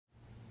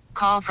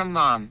Call from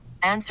mom.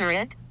 Answer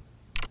it.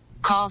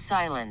 Call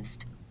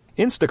silenced.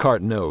 Instacart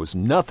knows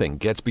nothing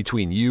gets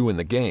between you and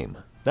the game.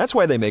 That's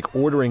why they make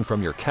ordering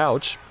from your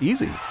couch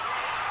easy.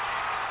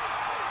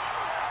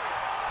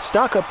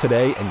 Stock up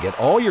today and get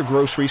all your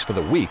groceries for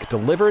the week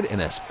delivered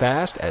in as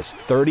fast as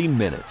 30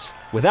 minutes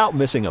without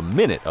missing a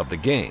minute of the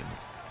game.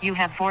 You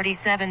have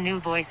 47 new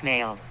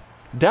voicemails.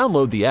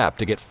 Download the app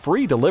to get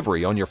free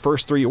delivery on your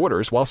first 3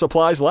 orders while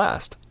supplies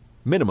last.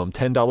 Minimum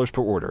 $10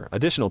 per order.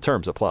 Additional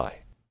terms apply.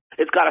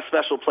 It's got a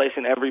special place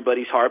in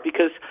everybody's heart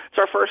because it's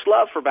our first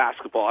love for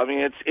basketball. I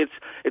mean,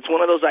 it's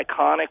one of those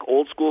iconic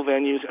old school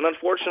venues, and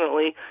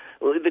unfortunately,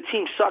 the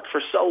team sucked for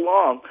so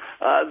long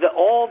that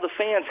all the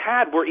fans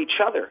had were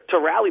each other to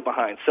rally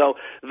behind. So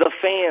the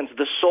fans,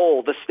 the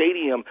soul, the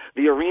stadium,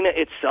 the arena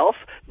itself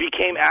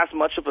became as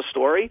much of a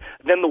story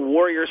than the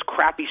Warriors'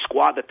 crappy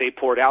squad that they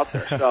poured out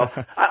there. So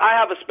I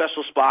have a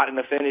special spot and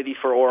affinity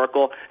for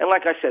Oracle. And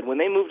like I said, when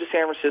they move to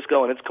San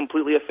Francisco and it's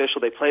completely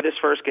official, they play this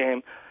first game,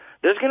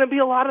 there's going to be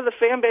a lot of the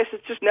fan base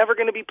that's just never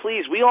going to be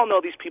pleased. We all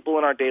know these people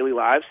in our daily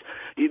lives.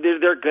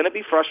 They're going to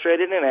be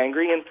frustrated and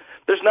angry, and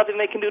there's nothing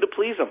they can do to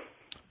please them.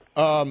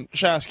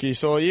 Shasky,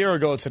 so a year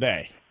ago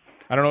today,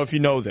 I don't know if you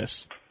know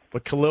this,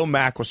 but Khalil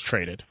Mack was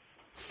traded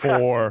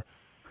for,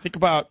 I think,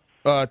 about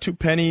 2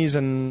 pennies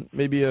and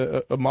maybe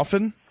a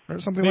muffin or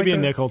something like that. Maybe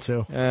a nickel,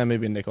 too.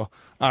 Maybe a nickel.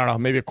 I don't know,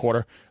 maybe a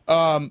quarter.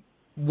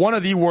 One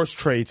of the worst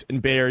trades in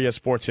Bay Area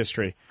sports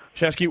history.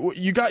 Shasky,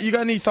 you got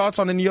any thoughts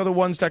on any other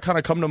ones that kind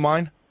of come to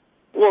mind?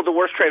 Well, the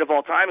worst trade of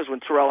all time is when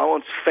Terrell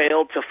Owens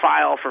failed to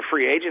file for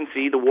free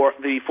agency. The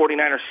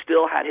 49ers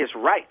still had his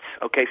rights,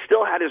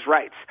 still had his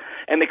rights.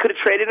 And they could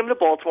have traded him to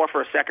Baltimore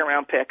for a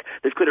second-round pick.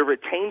 They could have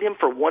retained him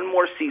for one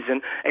more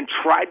season and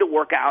tried to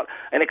work out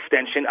an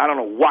extension. I don't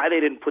know why they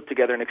didn't put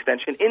together an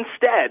extension.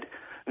 Instead,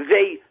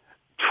 they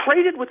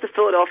traded with the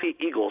Philadelphia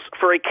Eagles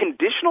for a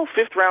conditional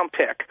fifth-round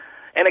pick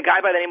and a guy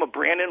by the name of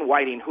Brandon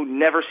Whiting who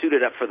never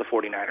suited up for the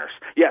 49ers.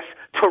 Yes,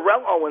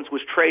 Terrell Owens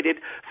was traded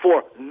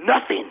for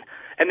nothing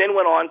and then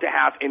went on to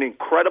have an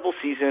incredible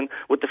season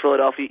with the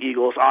Philadelphia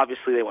Eagles.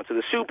 Obviously, they went to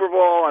the Super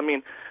Bowl. I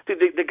mean,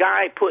 the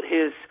guy put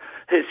his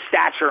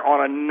stature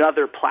on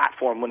another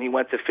platform when he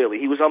went to Philly.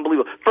 He was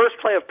unbelievable. First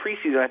play of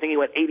preseason, I think he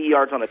went 80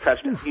 yards on a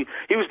touchdown. He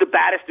was the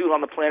baddest dude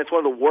on the planet. It's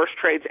one of the worst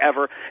trades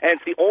ever, and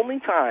it's the only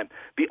time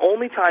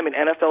in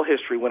NFL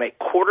history when a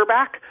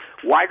quarterback,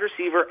 wide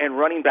receiver, and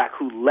running back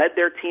who led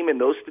their team in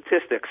those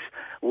statistics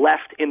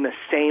left in the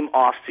same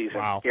offseason.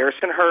 Wow.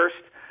 Garrison Hurst,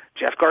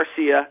 Jeff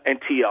Garcia, and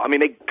T.O. I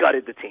mean, they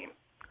gutted the team.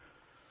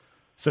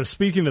 So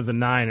speaking of the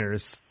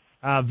Niners,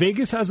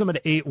 Vegas has them at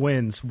 8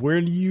 wins.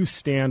 Where do you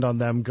stand on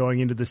them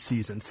going into the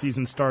season?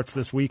 Season starts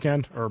this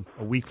weekend or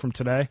a week from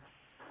today.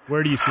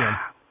 Where do you see them?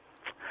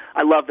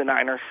 I love the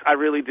Niners. I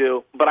really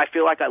do. But I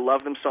feel like I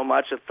love them so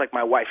much. It's like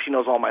my wife. She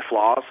knows all my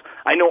flaws.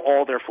 I know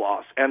all their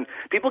flaws. And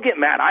people get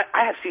mad.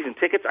 I have season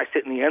tickets. I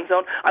sit in the end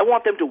zone. I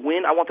want them to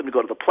win. I want them to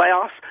go to the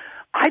playoffs.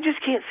 I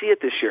just can't see it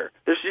this year.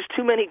 There's just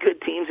too many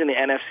good teams in the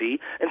NFC,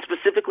 and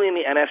specifically in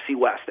the NFC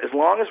West. As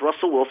long as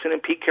Russell Wilson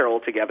and Pete Carroll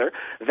are together,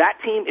 that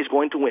team is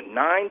going to win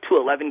 9 to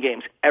 11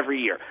 games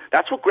every year.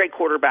 That's what great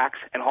quarterbacks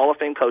and Hall of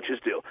Fame coaches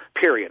do,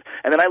 period.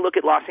 And then I look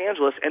at Los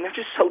Angeles, and they're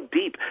just so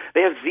deep.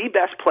 They have the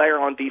best player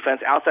on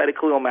defense outside of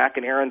Khalil Mack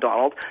and Aaron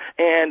Donald,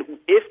 and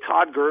if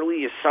Todd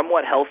Gurley is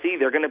somewhat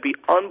healthy, they're going to be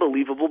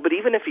unbelievable. But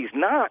even if he's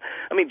not,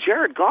 I mean,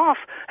 Jared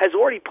Goff has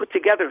already put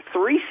together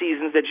 3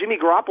 seasons that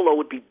Jimmy Garoppolo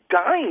would be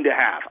dying to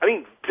have.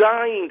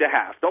 Dying to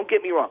have. Don't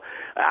get me wrong.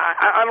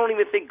 I don't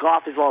even think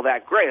Goff is all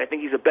that great. I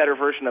think he's a better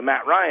version of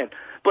Matt Ryan.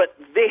 But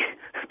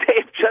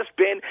they've just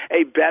been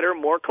a better,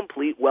 more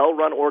complete,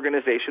 well-run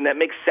organization that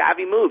makes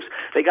savvy moves.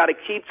 They got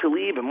Aqib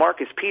Talib and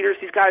Marcus Peters.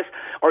 These guys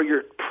are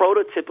your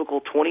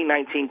prototypical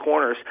 2019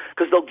 corners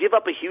because they'll give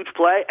up a huge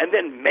play and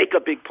then make a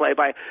big play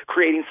by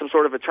creating some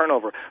sort of a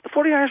turnover. The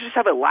 49ers just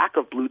have a lack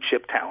of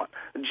blue-chip talent.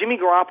 Jimmy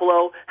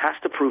Garoppolo has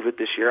to prove it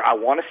this year. I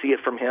want to see it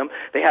from him.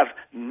 They have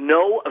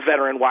no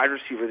veteran wide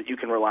receiver that you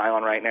can rely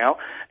on right now.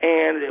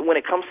 And when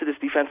it comes to this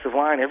defensive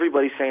line,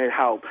 everybody's saying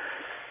how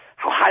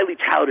highly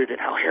touted and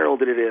how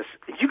heralded it is.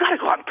 You got to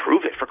go out and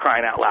prove it, for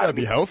crying out loud. Got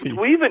to be healthy. Do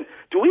we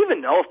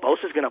even know if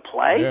Bosa's going to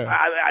play? Yeah.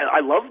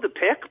 I love the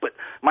pick, but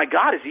my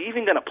God, is he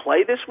even going to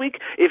play this week?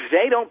 If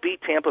they don't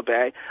beat Tampa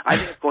Bay, I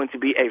think it's going to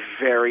be a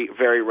very,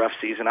 very rough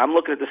season. I'm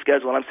looking at the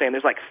schedule and I'm saying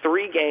there's like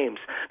 3 games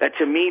that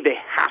to me they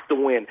have to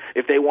win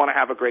if they want to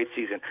have a great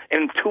season,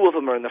 and 2 of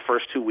them are in the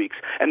first 2 weeks,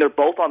 and they're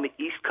both on the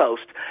East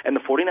Coast, and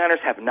the 49ers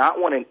have not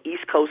won an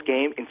East Coast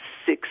game in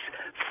 6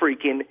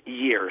 freaking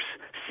years.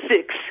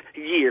 6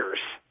 years.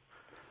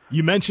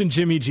 You mentioned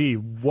Jimmy G.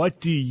 What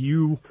do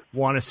you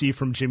want to see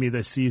from Jimmy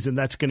this season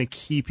that's going to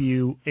keep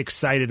you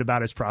excited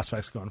about his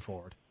prospects going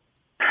forward?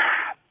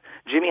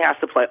 Jimmy has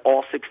to play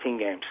all 16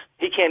 games.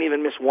 He can't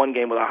even miss one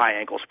game with a high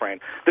ankle sprain.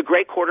 The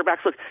great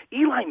quarterbacks, look,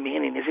 Eli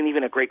Manning isn't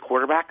even a great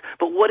quarterback,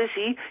 but what is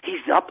he?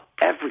 He's up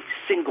every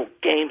single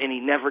game, and he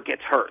never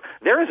gets hurt.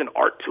 There is an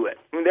art to it.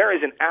 I mean, there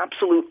is an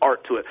absolute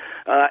art to it.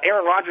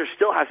 Aaron Rodgers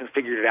still hasn't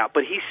figured it out,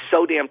 but he's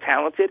so damn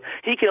talented,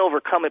 he can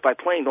overcome it by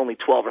playing only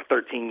 12 or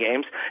 13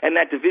 games, and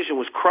that division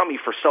was crummy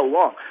for so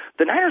long.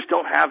 The Niners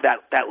don't have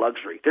that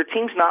luxury. Their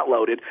team's not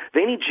loaded.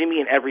 They need Jimmy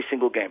in every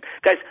single game.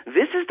 Guys,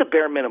 this is the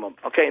bare minimum,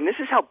 okay? And this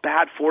is how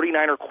bad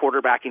 49er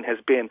quarterbacking has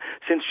been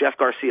since Jeff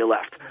Garcia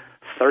left.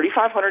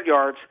 3,500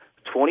 yards,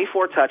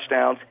 24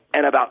 touchdowns,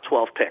 and about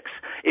 12 picks.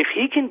 If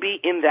he can be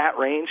in that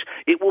range,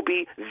 it will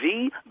be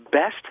the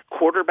best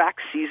quarterback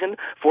season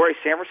for a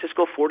San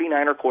Francisco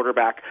 49er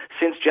quarterback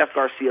since Jeff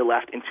Garcia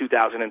left in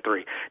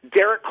 2003.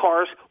 Derek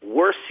Carr's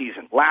worst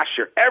season last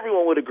year,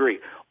 everyone would agree.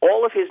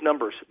 All of his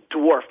numbers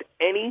dwarfed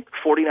any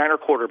 49er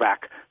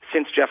quarterback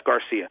since Jeff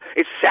Garcia.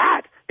 It's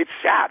sad. It's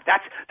sad.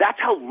 That's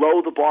how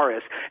low the bar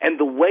is. And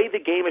the way the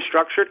game is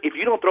structured, if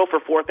you don't throw for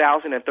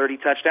 4,030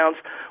 touchdowns,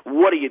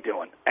 what are you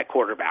doing at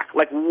quarterback?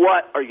 Like,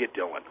 what are you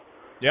doing?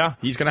 Yeah,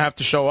 he's going to have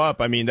to show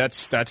up. I mean,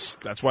 that's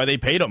why they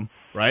paid him,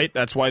 right?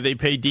 That's why they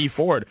paid Dee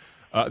Ford.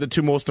 The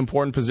two most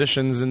important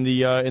positions in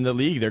the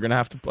league. They're going to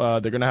have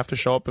to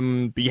show up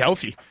and be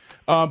healthy.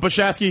 But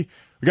Shasky,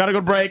 we got to go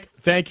to break.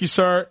 Thank you,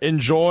 sir.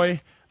 Enjoy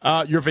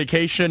your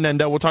vacation, and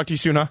we'll talk to you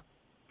soon, huh?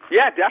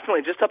 Yeah,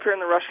 definitely. Just up here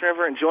in the Russian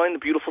River, enjoying the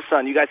beautiful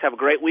sun. You guys have a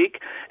great week,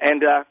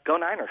 and go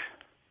Niners.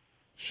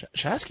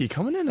 Shasky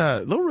coming in a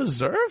little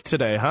reserved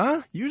today,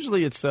 huh?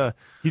 Usually it's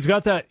he's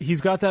got that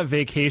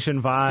vacation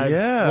vibe.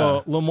 Yeah,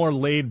 a little more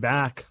laid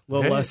back, a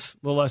little less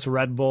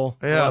Red Bull,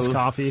 less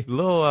coffee. Got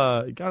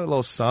a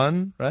little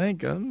sun,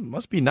 right?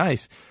 Must be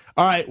nice.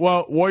 All right,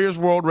 well, Warriors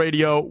World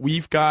Radio.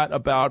 We've got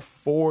about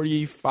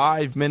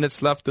 45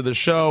 minutes left of the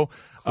show.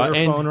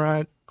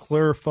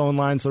 Clear phone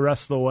lines the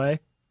rest of the way.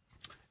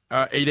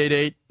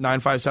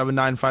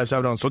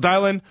 888-957-9570. So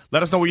dial in.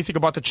 Let us know what you think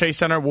about the Chase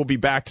Center. We'll be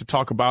back to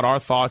talk about our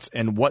thoughts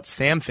and what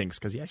Sam thinks,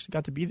 because he actually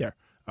got to be there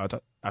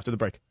after the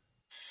break.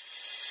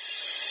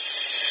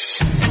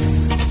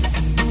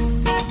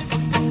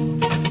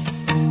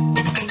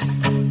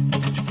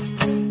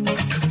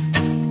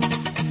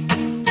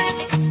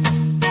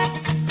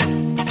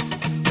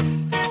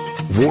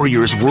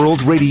 Warriors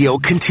World Radio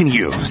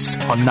continues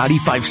on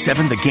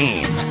 95.7 The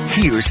Game.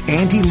 Here's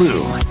Andy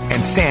Liu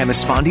and Sam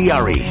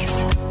Esfandiari.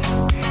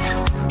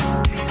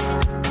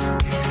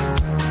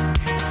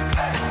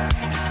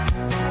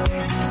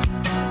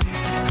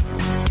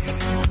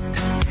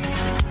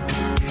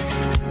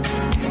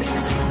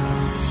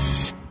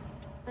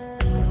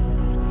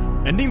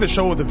 Ending the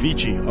show with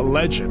Avicii, a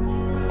legend.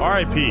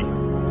 R.I.P.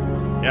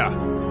 Yeah.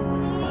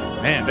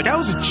 Man, the guy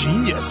was a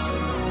genius.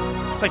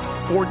 It's like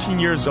 14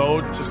 years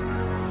old, just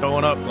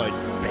throwing up like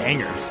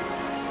bangers.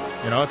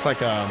 You know, it's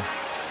like a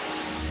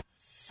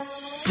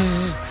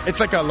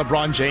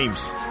LeBron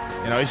James.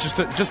 You know, he's just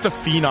a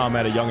phenom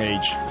at a young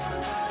age.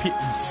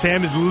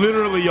 Sam is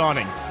literally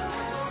yawning.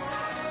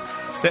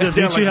 Did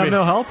Avicii have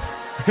no help?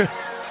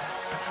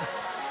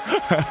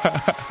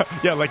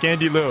 Yeah, like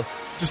Andy Liu.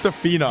 Just a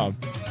phenom.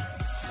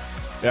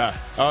 Yeah.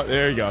 Oh,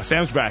 there you go.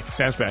 Sam's back.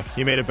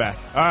 He made it back.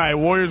 All right.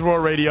 Warriors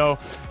World Radio.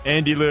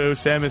 Andy Liu,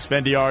 Sam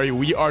Esfandiari.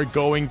 We are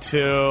going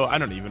to, I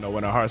don't even know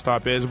when our hard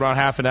stop is, around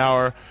half an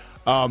hour.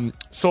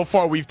 So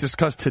far, we've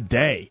discussed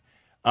today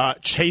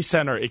Chase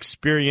Center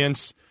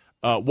experience,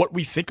 what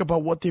we think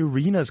about what the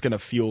arena is going to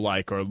feel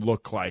like or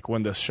look like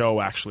when the show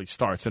actually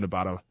starts in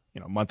about a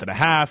month and a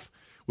half.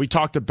 We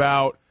talked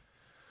about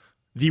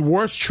the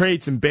worst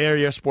trades in Bay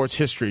Area sports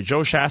history.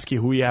 Joe Shasky,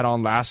 who we had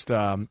on last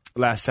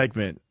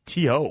segment,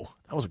 T.O.,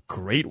 that was a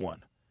great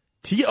one.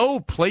 T.O.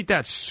 played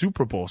that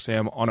Super Bowl,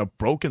 Sam, on a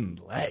broken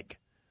leg.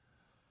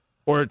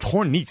 Or a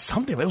torn knee,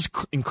 something. That was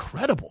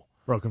incredible.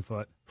 Broken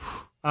foot.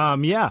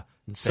 Yeah.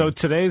 Insane. So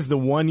today's the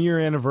 1-year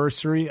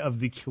anniversary of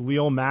the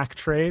Khalil Mack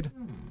trade,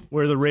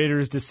 where the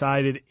Raiders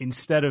decided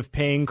instead of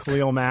paying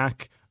Khalil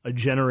Mack, a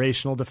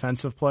generational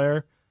defensive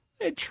player,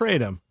 they'd trade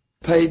him.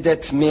 Pay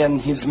that man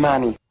his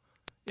money.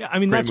 Yeah, I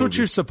mean, that's what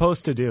you're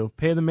supposed to do.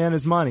 Pay the man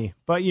his money.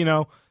 But,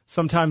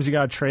 sometimes you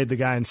got to trade the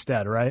guy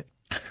instead, right?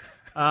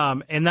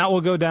 And that will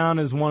go down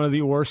as one of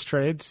the worst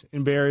trades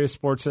in Bay Area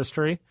sports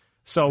history.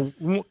 So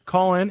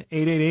call in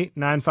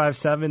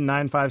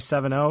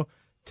 888-957-9570.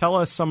 Tell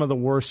us some of the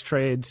worst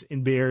trades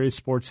in Bay Area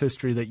sports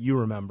history that you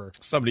remember.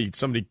 Somebody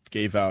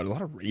gave out a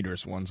lot of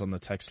Raiders ones on the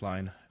text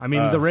line. I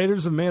mean, the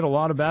Raiders have made a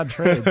lot of bad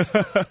trades.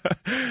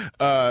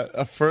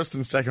 A first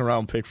and second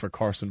round pick for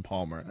Carson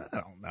Palmer.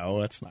 I don't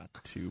know. That's not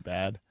too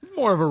bad.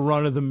 More of a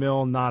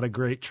run-of-the-mill, not a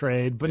great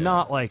trade, but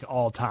not like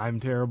all-time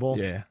terrible.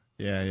 Yeah.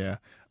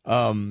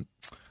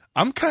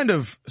 I'm kind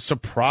of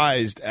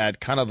surprised at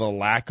kind of the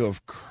lack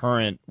of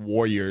current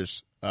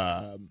Warriors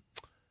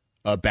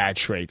bad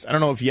trades. I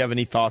don't know if you have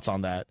any thoughts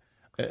on that.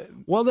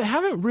 Well, they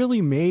haven't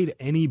really made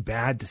any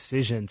bad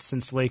decisions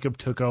since Lacob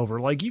took over.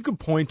 Like, you could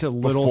point to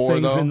little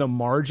things in the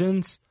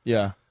margins.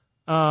 Yeah.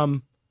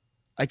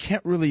 I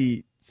can't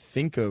really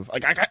think of...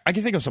 Like, I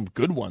can think of some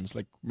good ones.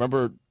 Like,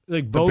 remember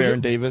the Baron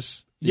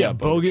Davis Yeah,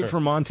 Bogut for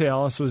Monte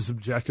Ellis was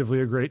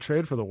objectively a great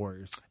trade for the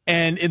Warriors.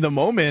 And in the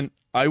moment,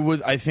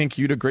 I think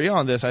you'd agree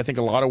on this. I think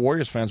a lot of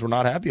Warriors fans were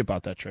not happy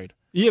about that trade.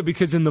 Yeah,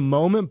 because in the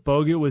moment,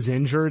 Bogut was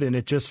injured, and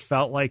it just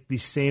felt like the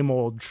same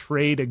old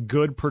trade a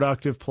good,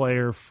 productive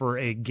player for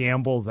a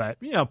gamble that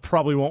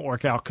probably won't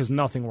work out because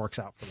nothing works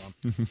out for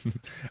them.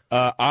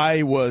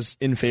 I was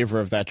in favor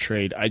of that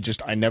trade. I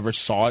never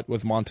saw it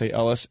with Monte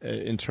Ellis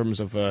in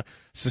terms of a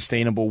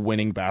sustainable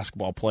winning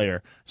basketball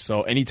player.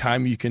 So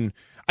anytime you can,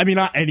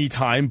 not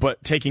anytime,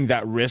 but taking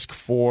that risk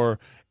for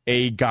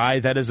a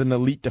guy that is an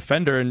elite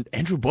defender, and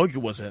Andrew Bogut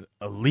was an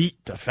elite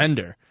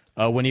defender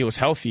when he was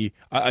healthy,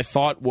 I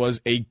thought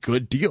was a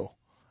good deal.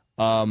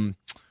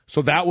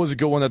 So that was a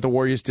good one that the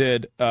Warriors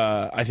did.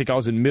 I think I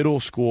was in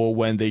middle school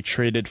when they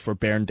traded for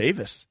Baron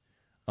Davis.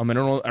 I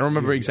don't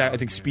remember exactly. I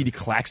think Speedy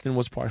Claxton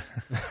was part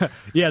of it.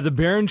 Yeah, the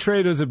Baron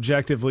trade was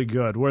objectively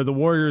good. Where the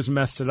Warriors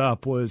messed it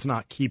up was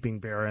not keeping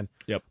Baron.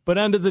 Yep. But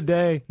end of the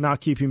day,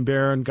 not keeping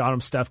Baron got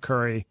him Steph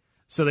Curry.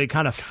 So they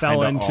kind of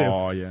fell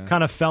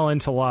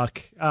into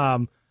luck.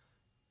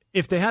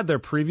 If they had their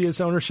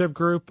previous ownership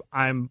group,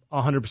 I'm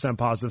 100%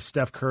 positive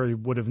Steph Curry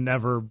would have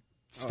never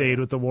stayed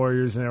with the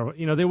Warriors, and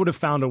they would have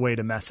found a way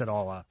to mess it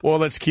all up. Well,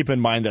 let's keep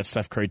in mind that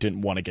Steph Curry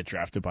didn't want to get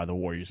drafted by the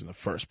Warriors in the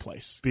first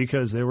place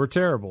because they were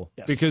terrible.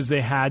 Yes. Because they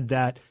had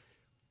that.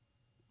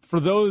 For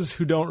those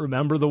who don't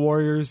remember the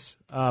Warriors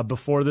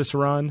before this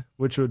run,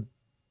 which would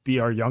be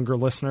our younger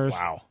listeners,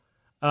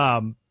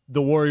 wow.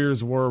 The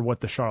Warriors were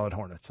what the Charlotte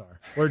Hornets are.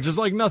 Where just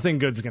like nothing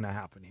good's going to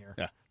happen here.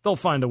 Yeah. They'll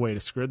find a way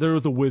to screw it. They're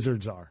what the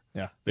Wizards are.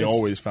 Yeah, they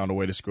always found a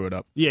way to screw it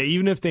up. Yeah,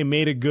 even if they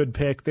made a good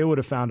pick, they would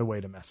have found a way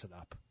to mess it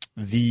up.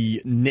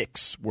 The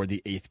Knicks were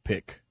the 8th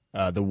pick.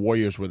 The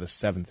Warriors were the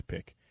 7th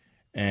pick.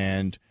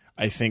 And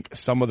I think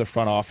some of the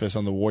front office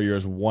on the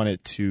Warriors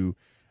wanted to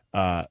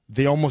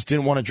they almost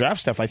didn't want to draft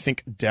Steph. I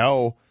think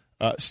Dell,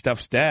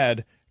 Steph's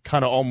dad,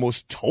 kind of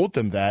almost told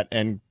them that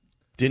and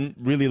didn't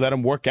really let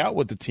him work out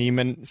with the team.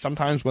 And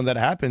sometimes when that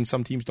happens,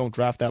 some teams don't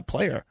draft that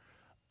player.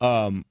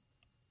 For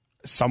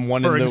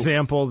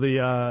example,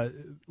 the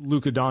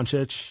Luka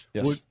Doncic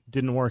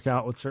didn't work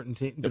out with certain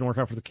teams. Didn't work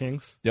out for the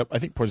Kings. Yep, I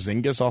think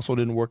Porzingis also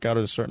didn't work out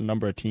at a certain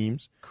number of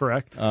teams.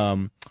 Correct.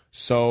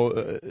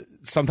 So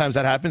sometimes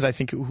that happens. I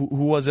think who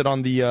was it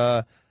on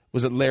the?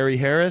 Was it Larry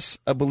Harris?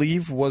 I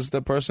believe was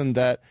the person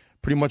that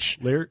pretty much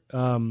Larry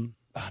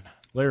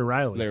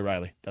Riley. Larry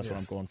Riley. That's what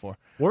I'm going for.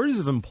 Warriors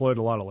have employed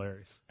a lot of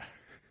Larrys.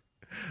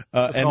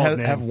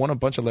 And have won a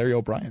bunch of Larry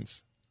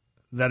O'Briens.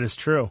 That is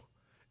true.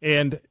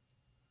 And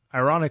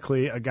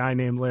ironically, a guy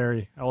named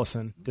Larry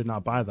Ellison did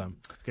not buy them.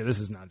 Okay, this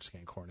is not just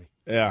getting corny.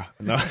 Yeah.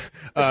 No.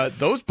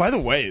 Those, by the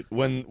way,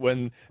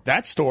 when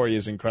that story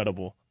is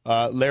incredible.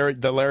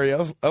 The Larry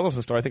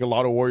Ellison story, I think a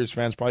lot of Warriors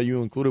fans, probably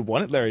you included,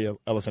 wanted Larry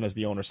Ellison as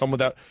the owner. Someone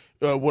that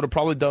would have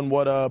probably done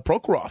what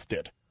Prokhorov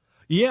did.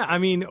 Yeah,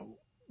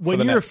 when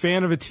you're a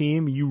fan of a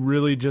team, you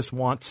really just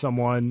want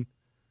someone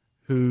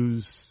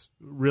who's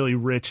really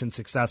rich and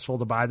successful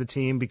to buy the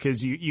team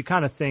because you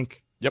kind of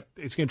think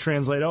it's going to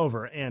translate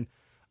over. And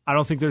I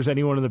don't think there's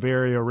anyone in the Bay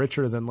Area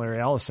richer than Larry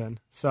Ellison.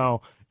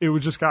 So it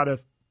was just kind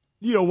of,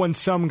 when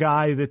some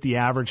guy that the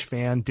average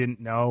fan didn't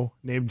know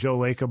named Joe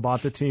Lacob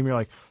bought the team, you're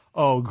like,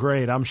 oh,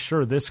 great, I'm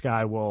sure this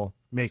guy will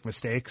make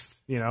mistakes,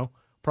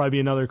 probably be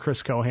another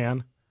Chris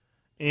Cohan.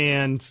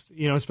 And,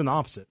 it's been the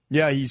opposite.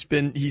 Yeah, he's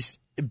been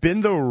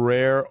the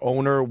rare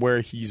owner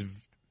where he's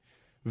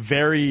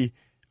very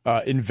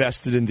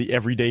invested in the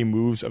everyday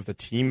moves of the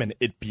team and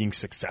it being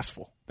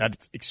successful.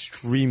 That's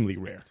extremely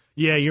rare.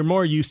 Yeah, you're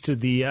more used to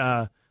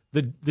the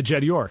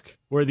Jed York,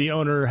 where the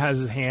owner has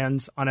his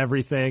hands on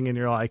everything, and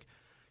you're like,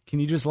 can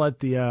you just let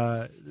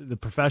the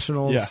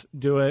professionals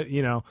do it?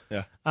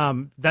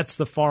 That's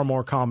the far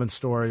more common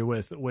story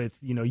with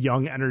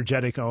young,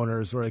 energetic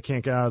owners where they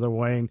can't get out of their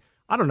way. And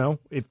I don't know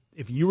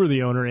if you were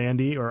the owner,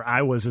 Andy, or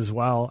I was as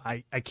well.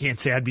 I can't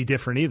say I'd be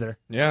different either.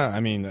 Yeah,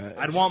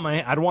 I'd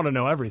want to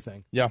know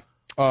everything. Yeah.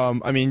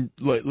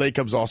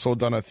 Lacob's also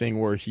done a thing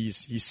where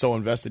he's so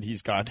invested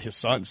he's got his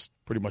sons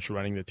pretty much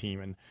running the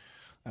team, and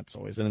that's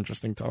always an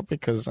interesting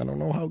topic because I don't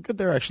know how good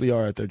they actually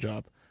are at their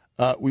job.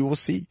 We will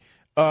see.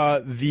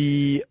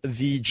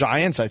 The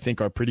Giants, I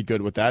think, are pretty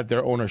good with that.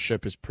 Their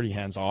ownership is pretty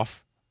hands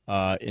off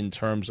in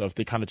terms of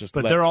they kind of just.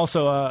 But they're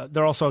also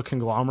a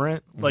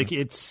conglomerate. Mm-hmm. Like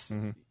it's,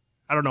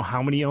 I don't know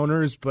how many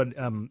owners, but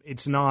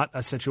it's not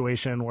a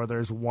situation where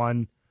there's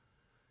one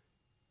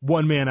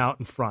man out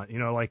in front,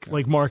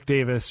 like Mark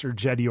Davis or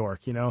Jed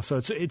York, So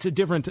it's a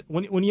different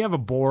when you have a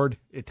board,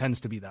 it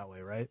tends to be that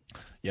way, right?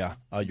 Yeah.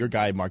 Your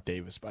guy, Mark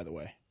Davis, by the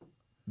way.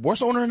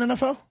 Worst owner in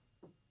NFL?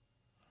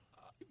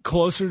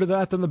 Closer to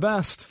that than the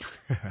best.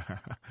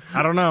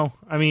 I don't know.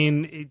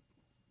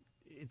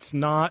 It's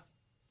not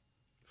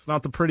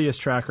the prettiest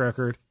track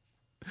record.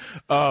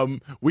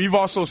 We've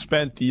also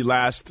spent the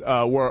last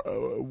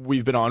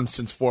we've been on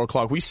since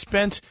 4:00. We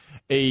spent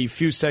a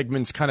few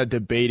segments kind of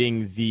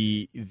debating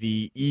the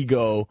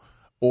ego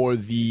or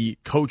the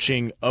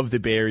coaching of the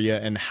Bay Area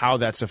and how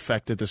that's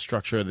affected the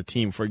structure of the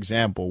team. For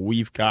example,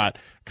 we've got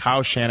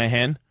Kyle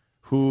Shanahan,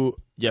 who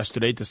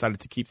yesterday decided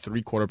to keep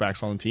 3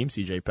 quarterbacks on the team,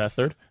 C.J.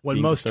 Beathard.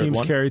 When most teams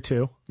carry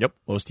 2. Yep,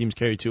 most teams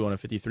carry 2 on a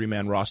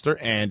 53-man roster,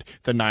 and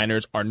the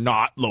Niners are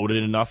not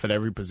loaded enough at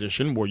every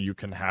position where you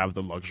can have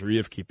the luxury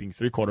of keeping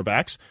 3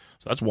 quarterbacks.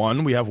 So that's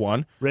 1. We have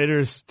 1.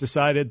 Raiders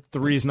decided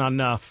 3 is not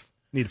enough.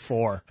 Need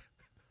 4.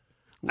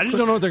 I just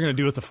don't know what they're going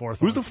to do with the 4th one.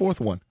 Who's the 4th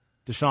one?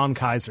 Deshaun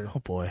Kaiser. Oh,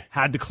 boy.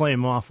 Had to claim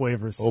him off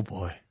waivers. Oh,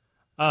 boy.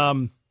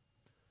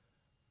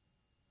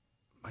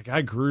 My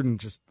guy Gruden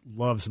just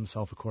loves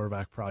himself a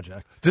quarterback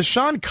project.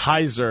 Deshaun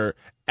Kaiser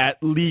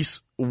at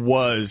least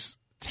was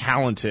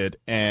talented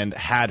and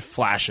had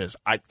flashes.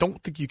 I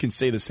don't think you can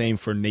say the same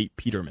for Nate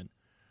Peterman.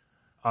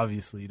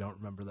 Obviously, you don't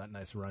remember that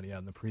nice run he had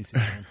in the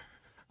preseason.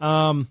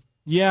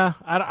 Yeah,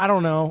 I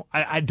don't know.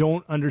 I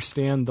don't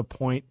understand the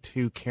point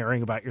to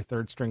caring about your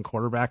third-string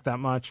quarterback that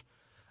much.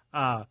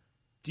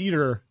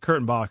 Dieter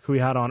Kurtenbach, who we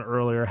had on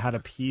earlier, had a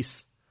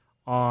piece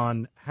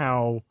on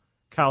how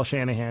Kyle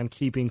Shanahan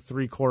keeping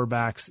 3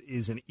 quarterbacks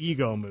is an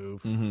ego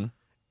move. Mm-hmm.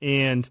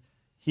 And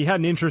he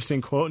had an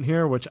interesting quote in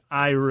here, which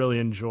I really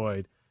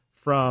enjoyed,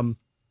 from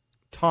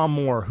Tom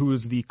Moore, who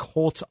was the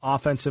Colts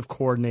offensive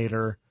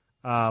coordinator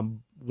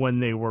when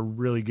they were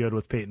really good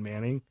with Peyton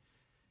Manning.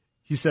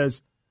 He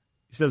says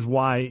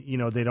why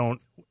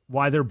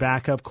their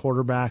backup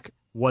quarterback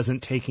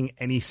wasn't taking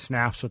any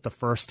snaps with the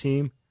first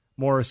team.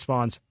 Moore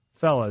responds,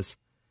 fellas,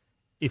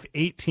 if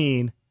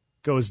 18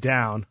 goes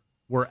down,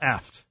 we're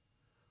effed.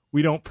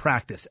 We don't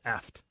practice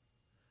effed.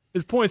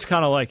 His point's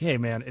kind of like, hey,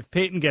 man, if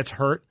Peyton gets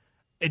hurt,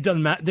 it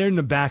doesn't matter. They're in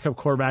the backup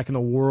quarterback in the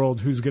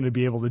world who's going to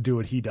be able to do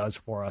what he does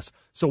for us.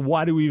 So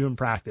why do we even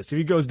practice? If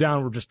he goes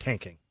down, we're just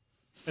tanking.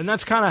 And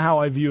that's kind of how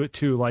I view it,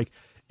 too. Like,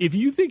 if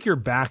you think your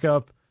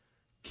backup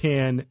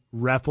can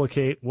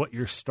replicate what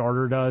your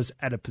starter does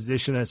at a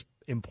position as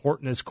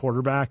important as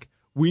quarterback,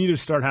 we need to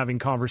start having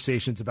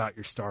conversations about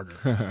your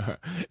starter.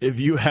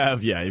 If you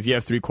have 3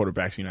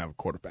 quarterbacks, you don't have a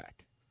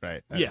quarterback.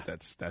 Right.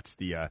 That's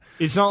the.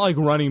 It's not like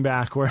running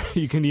back where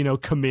you can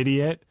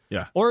committee it.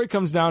 Yeah. Or it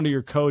comes down to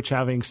your coach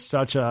having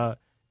such a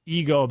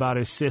ego about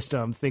his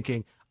system,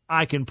 thinking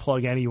I can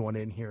plug anyone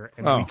in here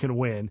and we can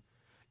win.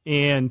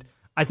 And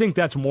I think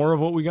that's more of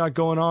what we got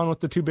going on with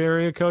the 2 Bay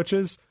Area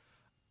coaches.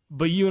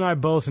 But you and I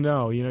both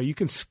know, you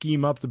can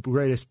scheme up the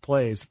greatest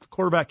plays. If the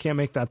quarterback can't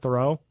make that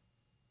throw,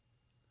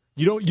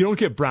 you don't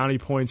get brownie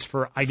points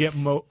for I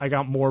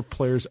got more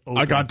players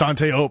open. I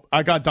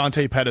got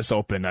Dante Pettis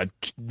open.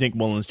 Nick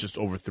Mullins just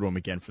overthrew him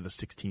again for the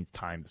 16th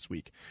time this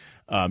week.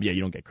 You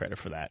don't get credit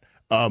for that.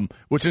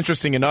 What's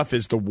interesting enough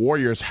is the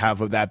Warriors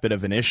have that bit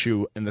of an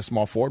issue in the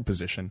small forward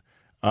position.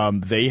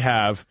 They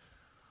have.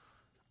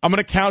 I'm going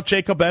to count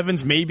Jacob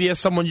Evans maybe as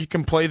someone you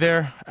can play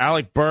there.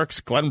 Alec Burks,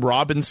 Glenn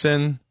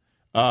Robinson,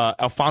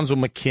 Alfonso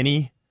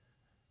McKinney.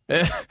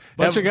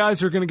 Bunch of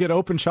guys are going to get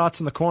open shots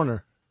in the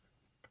corner.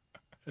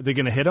 Are they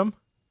going to hit him?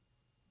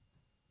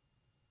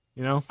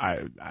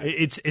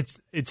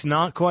 It's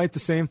not quite the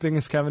same thing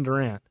as Kevin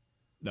Durant.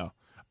 No.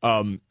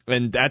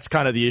 And that's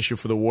kind of the issue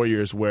for the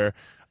Warriors where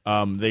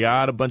they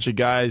got a bunch of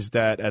guys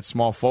that at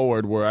small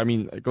forward where,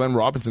 Glenn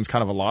Robinson's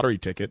kind of a lottery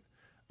ticket.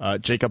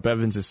 Jacob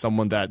Evans is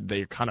someone that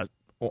they kind of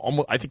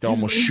I think they're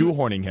almost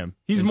shoehorning him.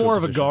 He's more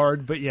of a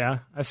guard, but yeah,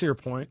 I see your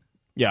point.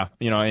 Yeah,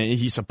 and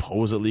he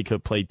supposedly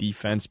could play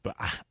defense, but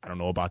I don't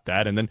know about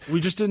that. And then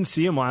we just didn't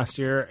see him last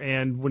year,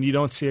 and when you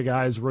don't see a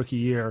guy's rookie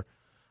year,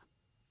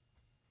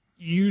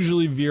 you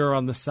usually veer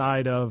on the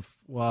side of,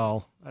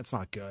 well, that's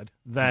not good.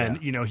 Then,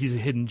 he's a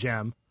hidden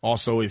gem.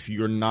 Also, if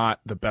you're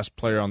not the best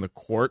player on the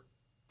court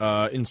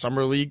in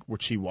Summer League,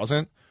 which he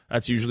wasn't,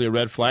 that's usually a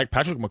red flag.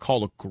 Patrick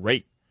McCall looked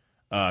great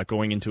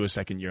going into his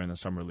second year in the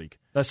Summer League.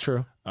 That's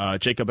true.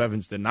 Jacob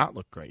Evans did not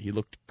look great. He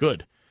looked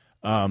good.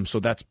 So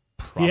that's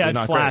he had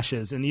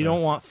flashes, great. And you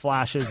don't want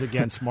flashes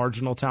against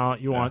marginal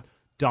talent. You want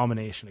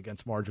domination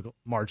against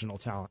marginal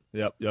talent.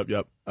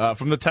 Yep.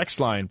 From the text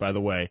line, by the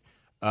way,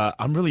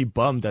 I'm really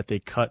bummed that they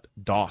cut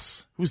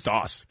Doss. Who's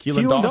Doss?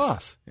 Keelan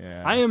Doss.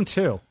 Yeah. I am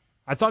too.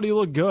 I thought he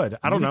looked good.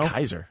 I don't know.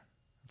 Kaiser.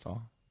 That's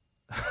all.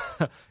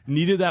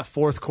 Needed that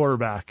 4th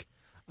quarterback.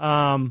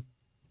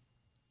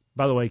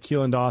 By the way,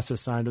 Keelan Doss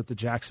is signed with the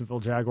Jacksonville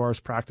Jaguars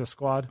practice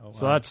squad. Oh,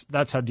 wow. So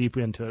that's how deep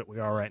into it we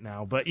are right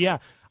now. But yeah,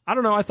 I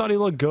don't know. I thought he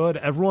looked good.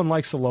 Everyone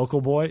likes a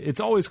local boy.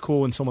 It's always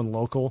cool when someone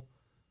local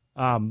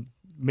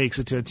makes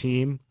it to a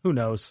team. Who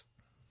knows?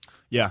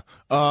 Yeah.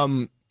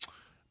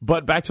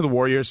 But back to the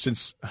Warriors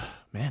since,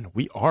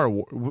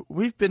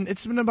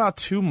 it's been about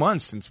 2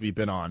 months since we've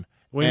been on.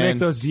 When you make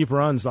those deep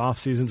runs, the off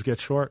seasons get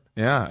short.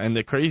 Yeah. And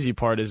the crazy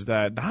part is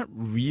that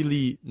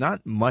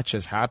not much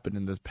has happened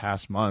in this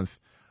past month.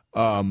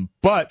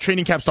 But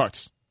training camp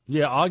starts.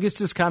 Yeah. August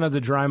is kind of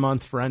the dry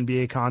month for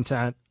NBA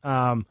content.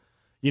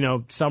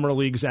 Summer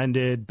leagues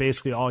ended.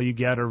 Basically, all you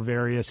get are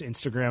various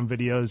Instagram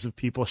videos of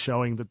people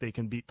showing that they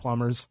can beat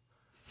plumbers.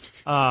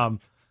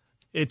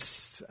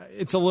 It's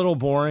a little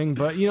boring,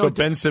 but So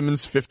Ben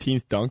Simmons'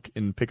 15th dunk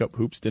in pickup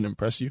hoops didn't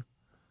impress you?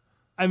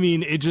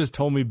 It just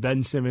told me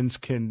Ben Simmons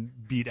can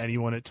beat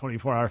anyone at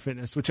 24-Hour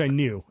Fitness, which I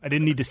knew. I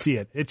didn't need to see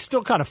it. It's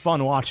still kind of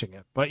fun watching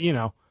it, but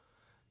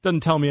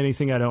doesn't tell me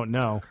anything I don't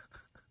know.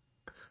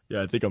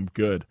 Yeah, I think I'm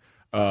good.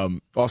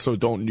 Also,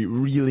 don't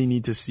really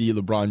need to see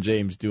LeBron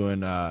James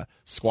doing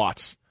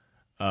squats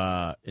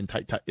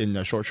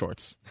in short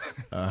shorts.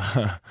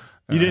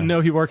 You didn't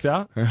know he worked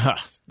out? I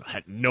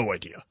had no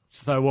idea.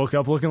 So I woke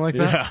up looking like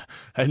that? Yeah,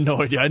 I had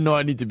no idea. I know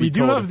I need to be We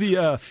do told. have the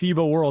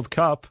FIBA World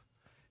Cup.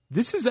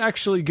 This is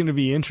actually going to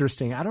be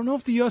interesting. I don't know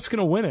if the U.S. is going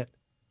to win it.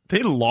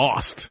 They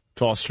lost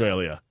to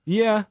Australia.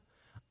 Yeah.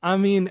 I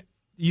mean,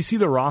 you see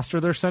the roster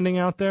they're sending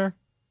out there?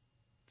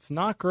 It's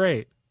not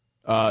great.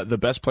 The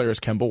best player is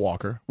Kemba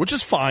Walker, which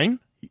is fine.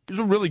 He's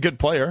a really good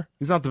player.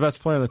 He's not the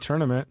best player in the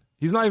tournament.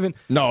 He's not even...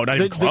 No, not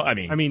even close. I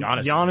mean,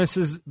 Giannis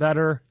is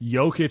better.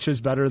 Jokic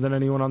is better than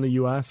anyone on the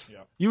U.S.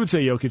 Yeah. You would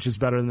say Jokic is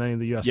better than any of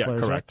the U.S.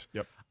 players, correct.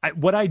 Right? Yep.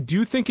 What I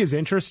do think is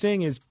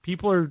interesting is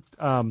people are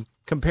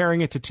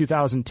comparing it to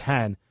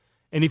 2010.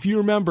 And if you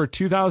remember,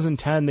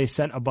 2010, they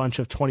sent a bunch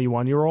of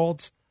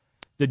 21-year-olds.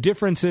 The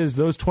difference is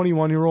those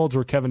 21-year-olds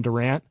were Kevin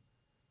Durant,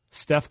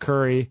 Steph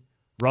Curry,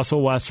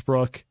 Russell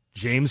Westbrook,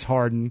 James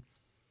Harden.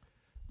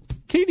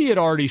 KD had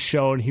already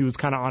shown he was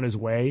kind of on his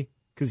way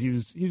because he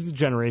was a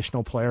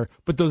generational player.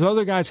 But those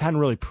other guys hadn't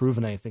really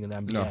proven anything in the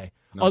NBA.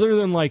 No. Other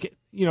than,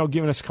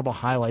 giving us a couple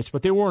highlights.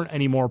 But they weren't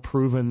any more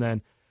proven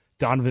than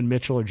Donovan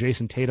Mitchell or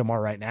Jason Tatum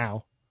are right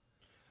now.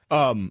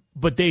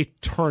 But they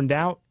turned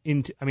out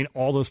into,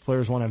 all those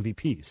players won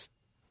MVPs.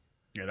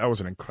 Yeah, that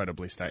was an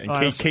incredibly stat. And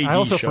KD I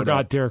also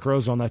forgot Derrick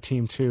Rose on that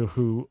team, too,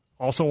 who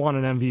also won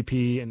an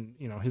MVP, and,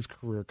 his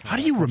career. How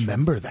do you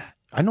remember that?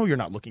 I know you're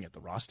not looking at the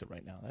roster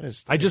right now.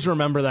 I just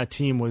remember that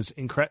team was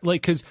incredible.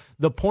 Because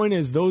the point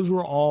is, those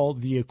were all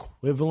the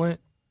equivalent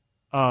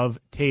of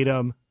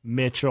Tatum,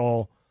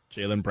 Mitchell,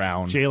 Jaylen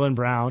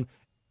Brown.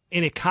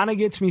 And it kind of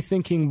gets me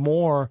thinking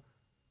more,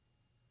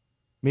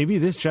 maybe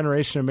this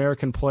generation of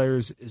American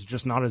players is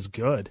just not as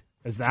good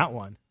as that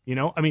one.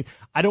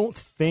 I don't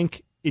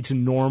think it's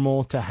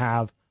normal to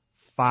have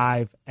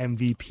 5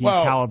 MVP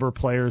caliber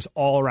players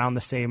all around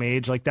the same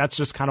age. That's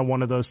just kind of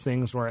one of those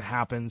things where it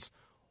happens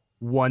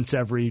once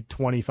every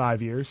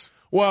 25 years.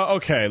 Well,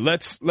 okay,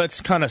 let's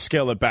kind of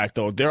scale it back,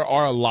 though. There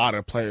are a lot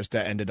of players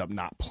that ended up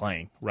not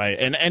playing, right?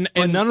 And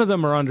none of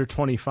them are under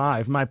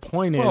 25. My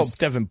point is...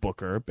 Devin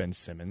Booker, Ben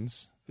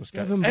Simmons.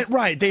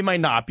 Right, they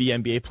might not be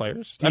NBA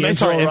players.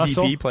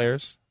 MVP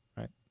players.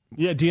 Right.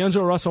 Yeah,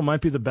 D'Angelo Russell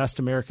might be the best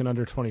American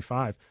under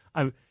 25.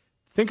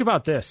 Think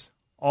about this.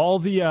 All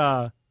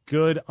the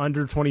good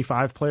under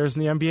 25 players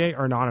in the NBA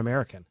are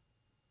non-American.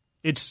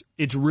 It's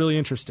really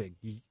interesting.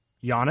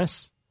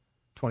 Giannis,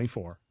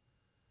 24.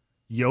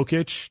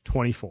 Jokic,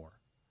 24.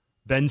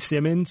 Ben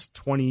Simmons,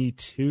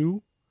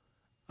 22.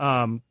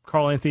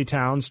 Karl-Anthony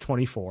Towns,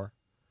 24.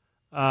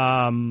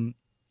 Luka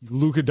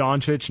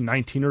Doncic,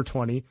 19 or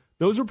 20.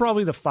 Those are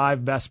probably the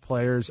 5 best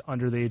players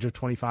under the age of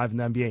 25 in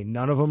the NBA.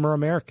 None of them are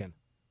American.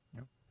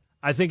 Yep.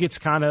 I think it's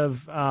kind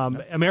of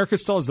America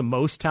still has the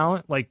most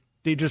talent.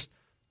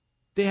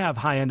 They have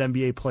high-end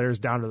NBA players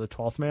down to the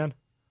 12th man,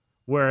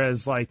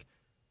 whereas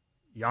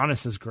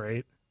Giannis is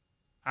great.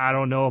 I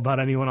don't know about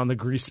anyone on the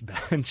Greece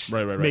bench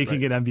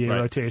making an NBA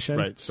rotation.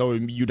 Right. So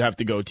you'd have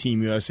to go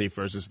Team USA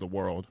versus the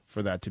world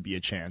for that to be a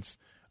chance.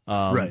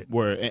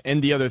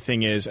 And the other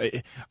thing is,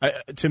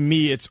 to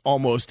me, it's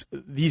almost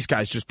these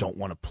guys just don't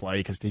want to play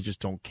because they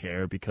just don't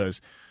care. Because,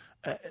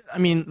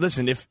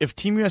 listen, if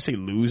Team USA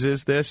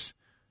loses this,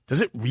 does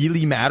it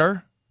really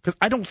matter? Because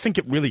I don't think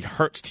it really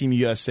hurts Team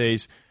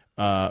USA's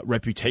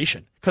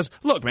reputation. Because,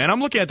 look, man, I'm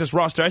looking at this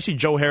roster. I see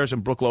Joe Harris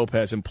and Brook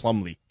Lopez and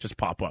Plumlee just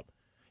pop up.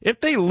 If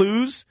they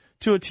lose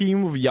to a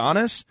team with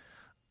Giannis,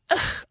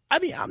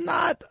 I'm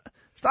not.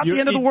 It's not the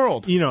end of the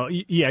world.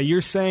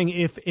 You're saying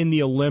if in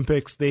the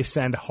Olympics they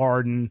send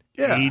Harden,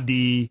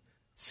 AD,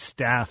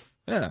 Steph,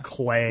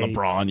 Clay,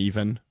 LeBron,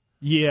 even.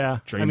 Yeah,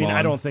 Draymond.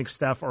 I don't think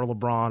Steph or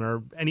LeBron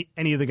or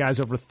any of the guys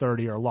over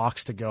 30 are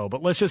locks to go.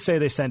 But let's just say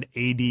they send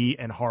AD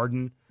and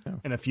Harden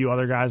and a few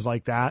other guys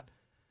like that,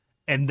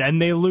 and then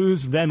they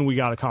lose. Then we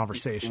got a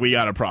conversation. We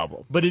got a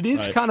problem. But it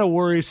is kind of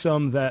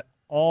worrisome that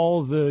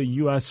all the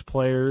U.S.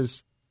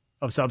 players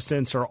of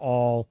substance are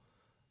all,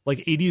 AD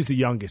is the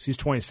youngest. He's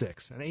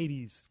 26, and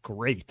AD's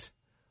great.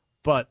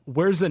 But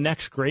where's the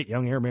next great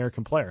young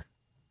American player?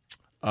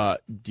 Do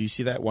you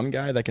see that one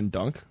guy that can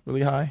dunk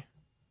really high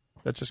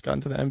that just got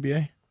into the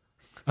NBA?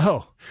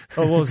 Oh,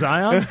 well,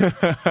 Zion?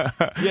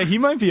 Yeah, he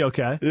might be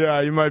okay.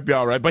 Yeah, he might be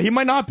all right. But he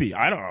might not be.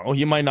 I don't know.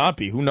 He might not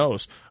be. Who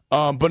knows?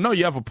 But no,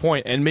 you have a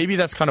point, and maybe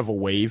that's kind of a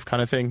wave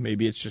kind of thing.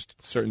 Maybe it's just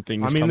certain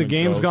things. The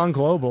game's gone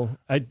global.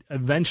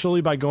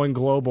 Eventually, by going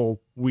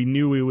global, we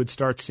knew we would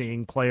start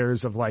seeing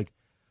players of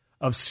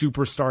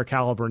superstar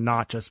caliber,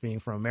 not just being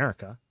from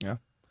America. Yeah,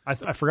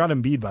 I forgot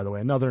Embiid, by the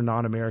way, another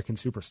non-American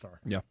superstar.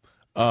 Yeah,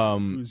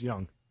 who's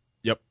young.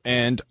 Yep,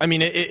 and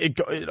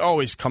it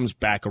always comes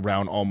back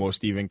around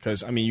almost even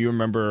because you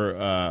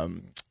remember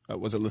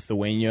was it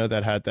Lithuania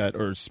that had that,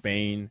 or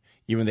Spain?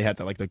 Even they had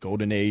that the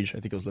golden age. I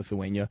think it was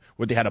Lithuania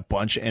where they had a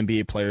bunch of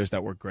NBA players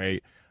that were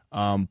great,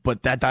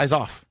 but that dies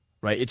off,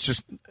 right? It's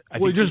just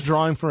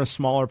drawing from a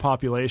smaller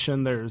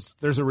population. There's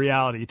a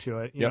reality to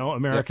it. You know,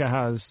 America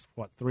has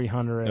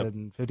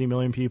 350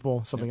 million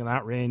people, something in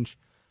that range.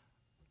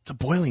 It's a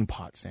boiling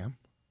pot, Sam.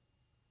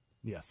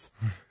 Yes.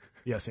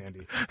 Yes,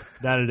 Andy.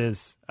 That it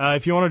is.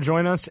 If you want to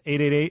join us,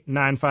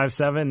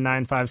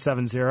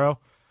 888-957-9570.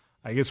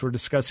 I guess we're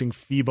discussing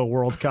FIBA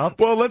World Cup.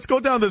 Well, let's go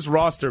down this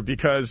roster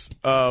because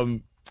I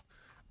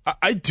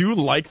do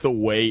like the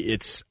way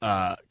it's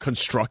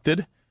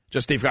constructed.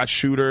 Just they've got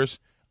shooters.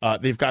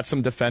 They've got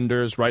some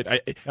defenders, right?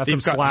 Got some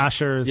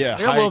slashers. Yeah,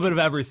 they got a little bit of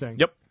everything.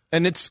 Yep.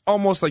 And it's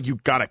almost like you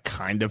got to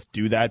kind of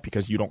do that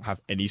because you don't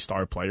have any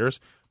star players.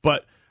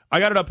 But I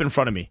got it up in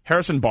front of me.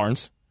 Harrison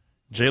Barnes,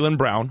 Jaylen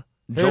Brown.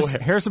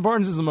 Harrison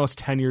Barnes is the most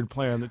tenured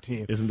player on the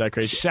team. Isn't that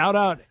crazy? Shout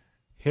out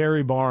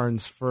Harry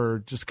Barnes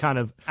for just kind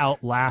of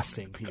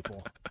outlasting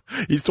people.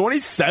 He's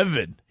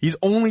 27. He's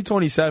only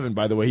 27,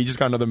 by the way. He just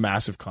got another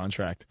massive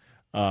contract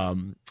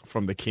from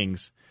the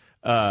Kings.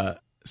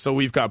 So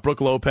we've got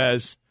Brook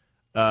Lopez,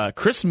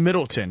 Chris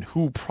Middleton,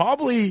 who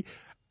probably,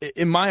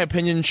 in my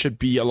opinion, should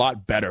be a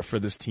lot better for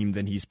this team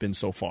than he's been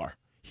so far.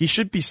 He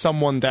should be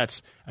someone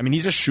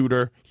he's a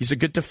shooter. He's a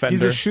good defender.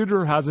 He's a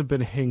shooter who hasn't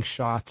been hitting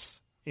shots.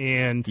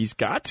 And he's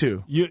got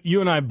to. You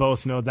and I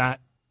both know that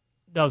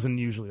doesn't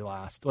usually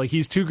last. Like,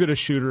 he's too good a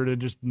shooter to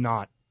just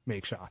not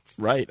make shots.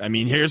 Right. I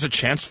mean, here's a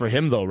chance for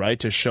him, though, right,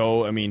 to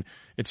show,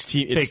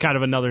 take kind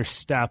of another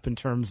step in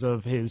terms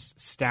of his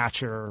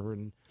stature.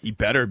 And he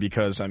better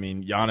because,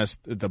 Giannis,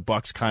 the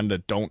Bucks kind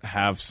of don't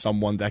have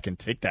someone that can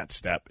take that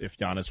step if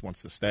Giannis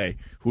wants to stay.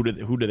 Who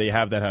do they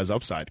have that has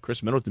upside?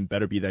 Chris Middleton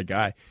better be that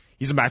guy.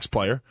 He's a max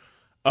player.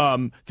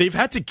 They've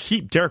had to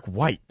keep Derek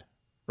White.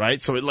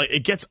 Right, so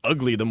it gets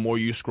ugly the more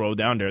you scroll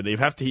down there. They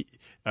have to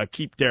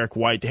keep Derek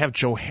White. They have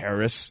Joe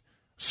Harris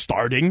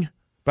starting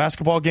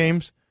basketball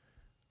games,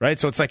 right?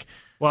 So it's like,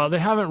 well, they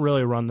haven't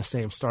really run the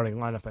same starting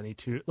lineup any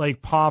two.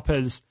 Like Pop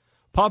has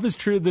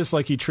treated this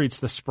like he treats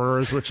the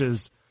Spurs, which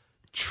is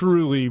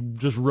truly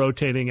just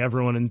rotating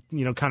everyone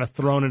and kind of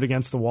throwing it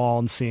against the wall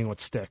and seeing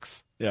what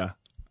sticks. Yeah,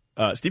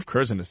 Steve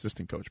Kerr's an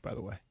assistant coach, by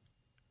the way.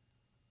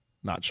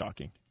 Not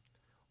shocking.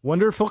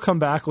 Wonder if he'll come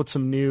back with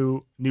some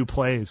new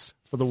plays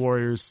for the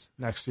Warriors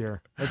next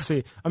year. Let's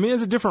see.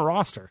 It's a different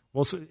roster.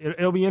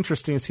 It'll be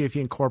interesting to see if he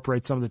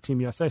incorporates some of the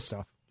Team USA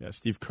stuff. Yeah,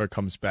 Steve Kerr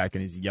comes back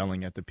and he's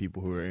yelling at the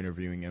people who are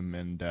interviewing him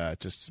and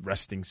just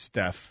resting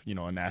Steph,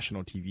 on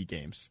national TV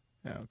games.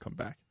 Yeah, he'll come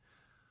back.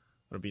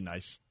 It'll be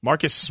nice.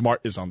 Marcus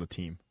Smart is on the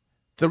team.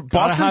 The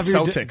Boston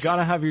Celtics.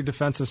 Gotta have your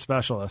defensive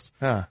specialist.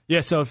 Huh. Yeah,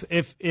 so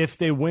if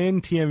they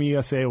win, Team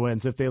USA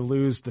wins. If they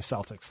lose, the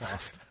Celtics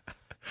lost.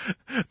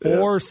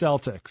 4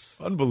 Celtics.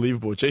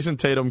 Unbelievable. Jason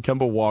Tatum,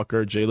 Kemba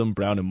Walker, Jaylen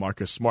Brown, and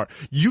Marcus Smart.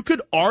 You could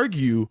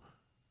argue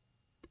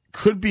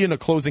could be in a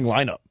closing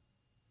lineup.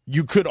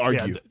 You could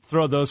argue. Yeah,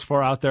 throw those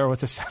 4 out there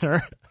with the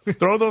center.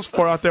 Throw those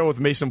 4 out there with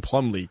Mason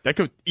Plumlee. That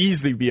could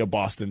easily be a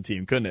Boston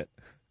team, couldn't it?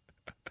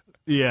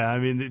 Yeah,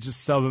 they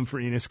just sub him for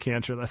Enes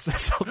Kanter. That's the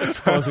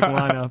Celtics closing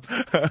lineup.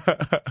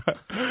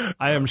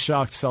 I am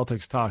shocked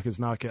Celtics talk is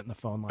not getting the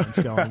phone lines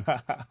going.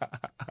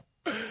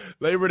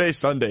 Labor Day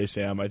Sunday,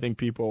 Sam. I think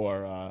people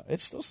are.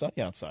 It's still sunny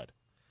outside.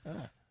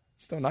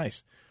 Still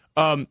nice.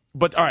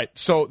 But all right,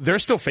 so they're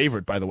still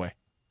favored, by the way.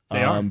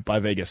 They are by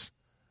Vegas.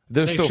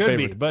 They still should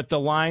favored. be, but the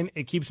line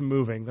it keeps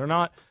moving. They're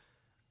not.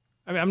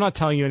 I'm not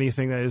telling you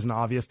anything that isn't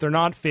obvious. They're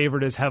not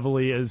favored as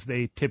heavily as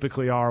they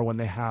typically are when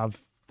they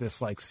have this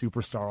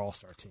superstar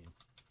all-star team.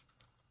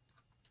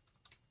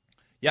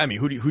 Yeah,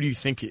 who do you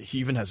think he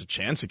even has a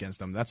chance against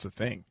them? That's the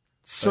thing.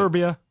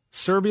 Serbia.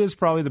 Serbia is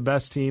probably the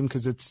best team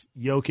because it's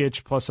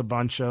Jokic plus a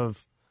bunch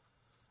of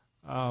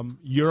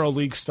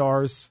EuroLeague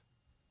stars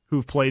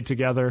who've played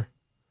together.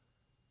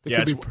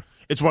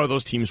 It's one of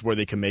those teams where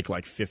they can make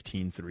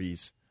 15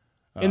 threes.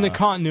 In the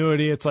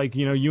continuity, it's like,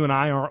 you and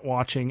I aren't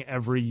watching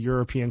every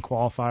European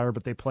qualifier,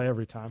 but they play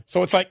every time.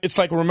 So it's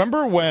like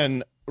remember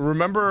when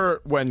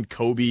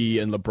Kobe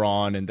and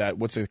LeBron and that,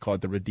 what's it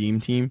called, the Redeem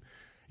team?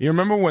 You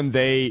remember when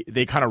they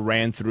kind of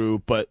ran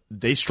through, but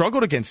they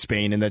struggled against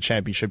Spain in that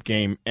championship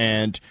game,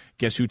 and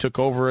guess who took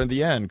over in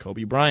the end?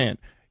 Kobe Bryant.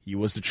 He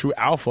was the true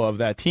alpha of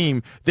that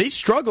team. They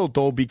struggled,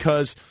 though,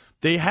 because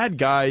they had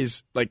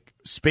guys,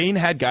 Spain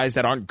had guys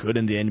that aren't good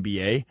in the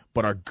NBA,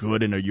 but are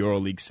good in a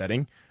EuroLeague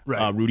setting.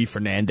 Right. Rudy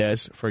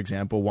Fernandez, for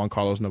example, Juan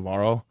Carlos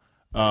Navarro.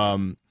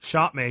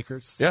 Shot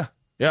makers. Yeah.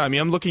 Yeah,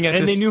 I'm looking at this.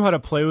 And they knew how to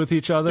play with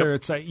each other. Yep.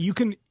 It's like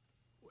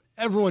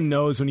everyone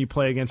knows when you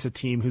play against a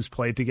team who's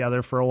played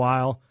together for a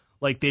while,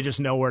 they just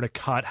know where to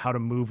cut, how to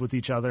move with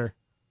each other.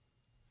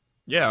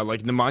 Yeah,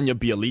 Nemanja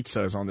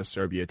Bjelica is on the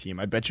Serbia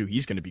team. I bet you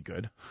he's going to be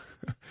good,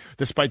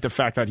 despite the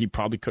fact that he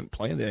probably couldn't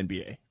play in the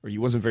NBA, or he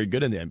wasn't very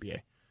good in the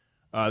NBA.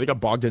 They got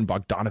Bogdan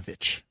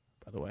Bogdanovic,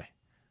 by the way,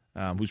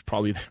 who's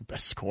probably their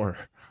best scorer.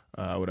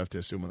 I would have to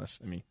assume on this.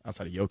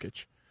 Outside of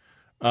Jokic.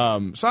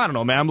 So I don't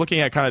know, man. I'm looking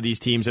at kind of these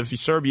teams. If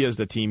Serbia is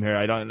the team here,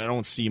 I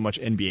don't see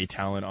much NBA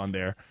talent on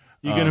there.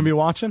 You going to be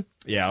watching?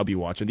 Yeah, I'll be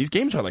watching. These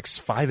games are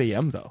 5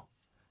 a.m. though.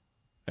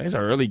 These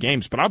are early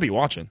games, but I'll be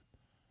watching.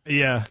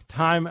 Yeah,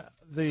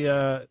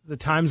 the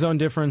time zone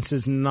difference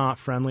is not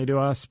friendly to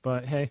us,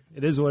 but hey,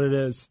 it is what it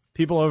is.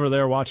 People over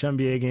there watch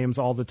NBA games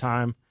all the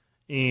time,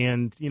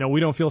 and we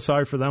don't feel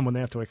sorry for them when they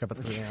have to wake up at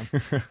 3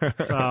 a.m.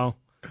 So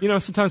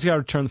sometimes you got to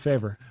return the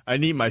favor. I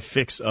need my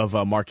fix of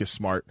Marcus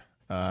Smart.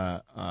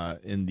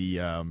 in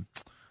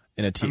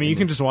a team. I mean, you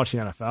can just watch the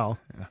NFL.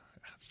 Yeah,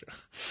 that's true.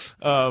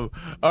 All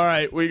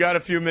right, we got a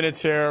few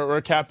minutes here.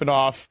 We're capping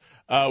off.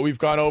 We've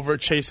gone over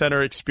Chase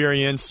Center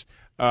experience,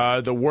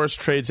 the worst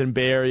trades in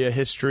Bay Area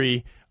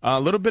history, a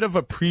little bit of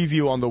a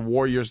preview on the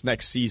Warriors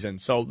next season.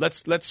 So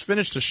let's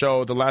finish the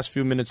show, the last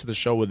few minutes of the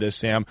show with this,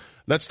 Sam.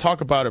 Let's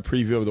talk about a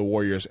preview of the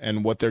Warriors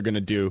and what they're going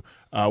to do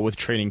with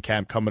training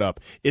camp coming up.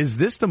 Is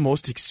this the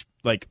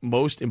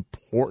most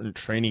important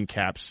training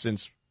camp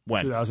since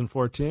when?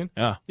 2014.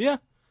 Yeah.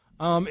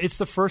 It's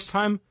the first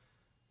time,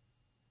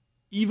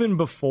 even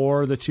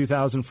before the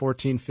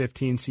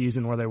 2014-15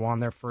 season where they won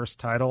their first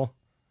title.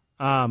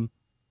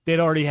 They'd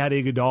already had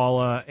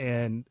Iguodala,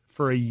 and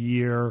for a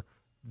year,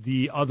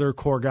 the other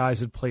core guys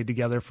had played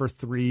together for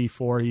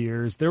 3-4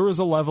 years. There was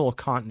a level of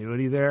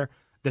continuity there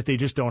that they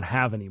just don't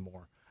have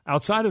anymore.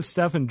 Outside of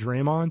Steph and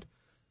Draymond,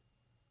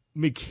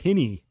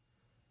 McKinney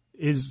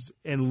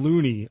and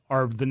Looney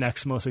are the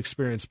next most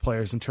experienced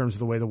players in terms of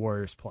the way the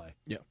Warriors play.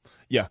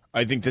 Yeah.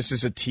 I think this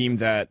is a team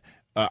that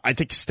I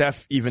think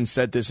Steph even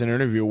said this in an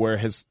interview where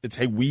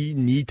hey, we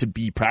need to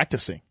be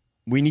practicing.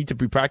 We need to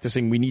be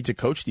practicing. We need to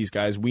coach these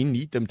guys. We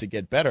need them to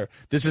get better.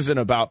 This isn't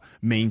about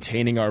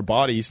maintaining our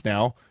bodies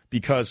now,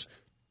 because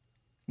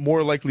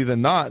more likely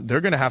than not, they're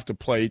going to have to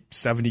play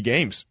 70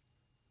 games.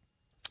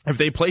 If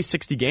they play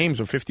 60 games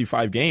or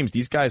 55 games,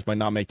 these guys might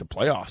not make the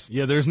playoffs.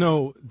 Yeah,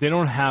 they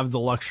don't have the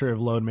luxury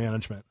of load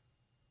management.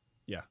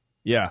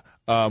 Yeah,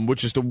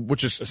 which is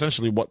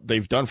essentially what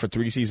they've done for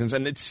 3 seasons,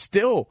 and it's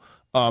still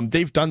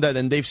they've done that,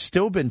 and they've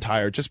still been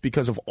tired just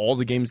because of all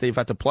the games they've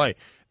had to play.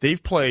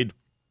 They've played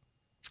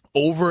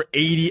over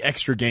 80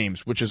 extra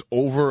games, which is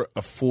over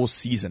a full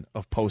season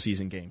of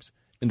postseason games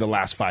in the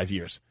last 5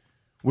 years,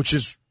 which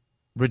is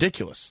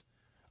ridiculous.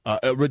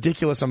 A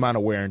ridiculous amount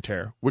of wear and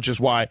tear, which is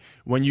why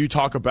when you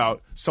talk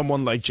about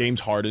someone like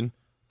James Harden,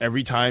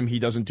 every time he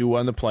doesn't do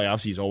well in the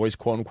playoffs, he's always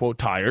quote-unquote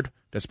tired,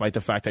 despite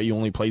the fact that he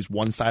only plays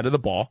one side of the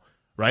ball,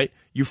 right?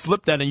 You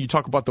flip that and you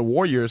talk about the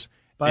Warriors,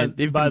 and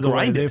they've been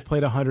grinded. Way, they've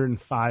played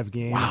 105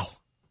 games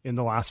in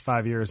the last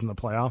 5 years in the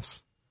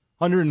playoffs.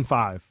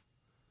 105.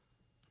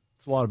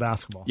 It's a lot of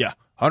basketball. Yeah,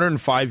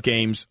 105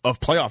 games of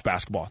playoff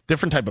basketball,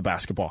 different type of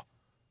basketball.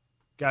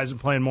 Guys are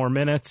playing more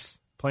minutes,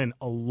 playing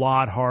a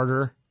lot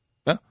harder.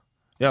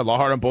 Yeah, a lot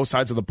harder on both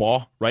sides of the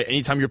ball, right?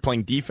 Anytime you're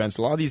playing defense,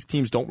 a lot of these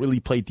teams don't really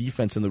play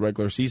defense in the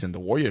regular season. The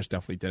Warriors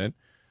definitely didn't.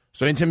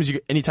 So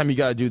anytime you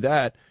got to do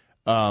that,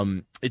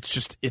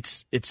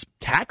 it's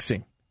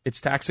taxing.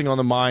 It's taxing on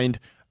the mind.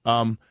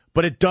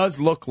 But it does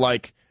look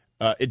like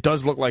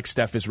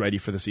Steph is ready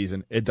for the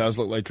season. It does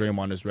look like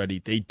Draymond is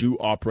ready. They do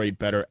operate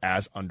better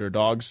as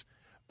underdogs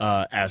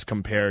as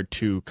compared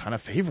to kind of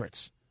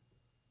favorites.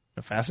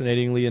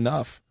 Fascinatingly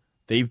enough,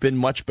 they've been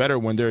much better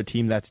when they're a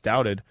team that's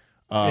doubted.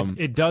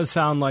 It does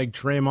sound like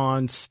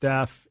Draymond,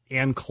 Steph,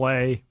 and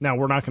Clay. Now,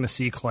 we're not going to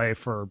see Clay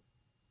for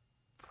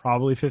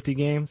probably 50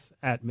 games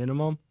at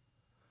minimum.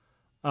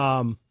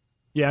 I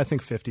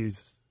think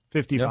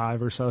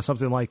 55 or so,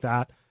 something like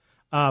that.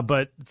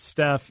 But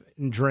Steph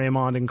and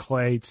Draymond and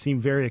Clay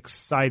seem very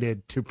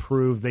excited to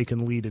prove they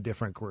can lead a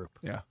different group.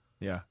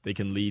 Yeah. They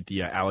can lead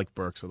the Alec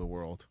Burks of the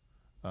world.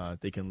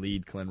 They can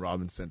lead Glenn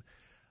Robinson.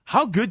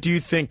 How good do you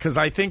think? Because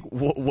I think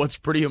what's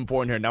pretty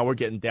important here. Now we're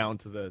getting down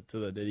to the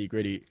nitty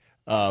gritty.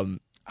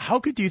 How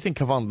good do you think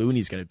Kevon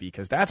Looney's going to be?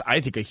 Because that's, I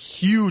think, a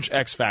huge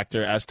X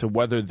factor as to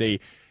whether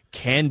they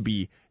can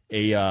be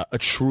a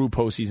true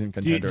postseason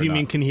contender. Do you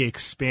mean can he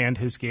expand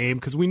his game?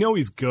 Because we know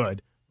he's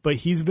good, but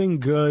he's been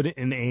good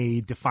in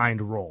a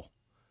defined role.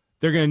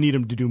 They're going to need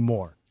him to do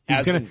more.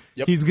 He's going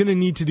to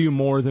need to do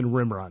more than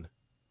rim run.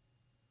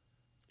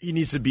 He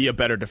needs to be a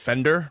better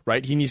defender,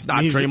 right? He needs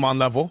not Draymond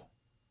level.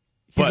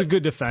 He's a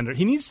good defender.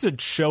 He needs to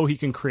show he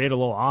can create a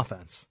little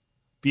offense,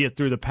 be it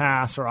through the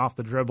pass or off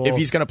the dribble. If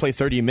he's going to play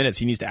 30 minutes,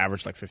 he needs to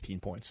average like 15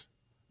 points.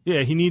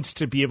 Yeah, he needs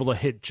to be able to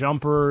hit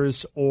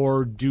jumpers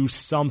or do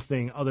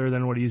something other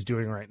than what he's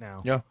doing right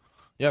now.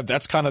 Yeah,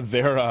 that's kind of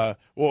their the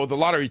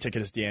lottery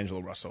ticket is D'Angelo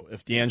Russell.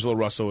 If D'Angelo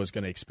Russell is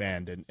going to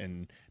expand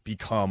and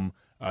become,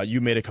 you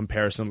made a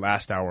comparison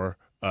last hour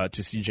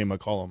to C.J.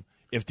 McCollum.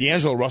 If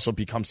D'Angelo Russell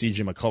becomes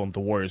C.J. McCollum,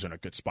 the Warriors are in a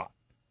good spot.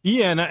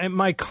 Yeah, and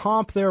my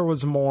comp there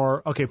was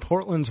more, okay,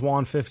 Portland's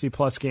won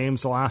 50-plus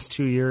games the last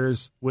 2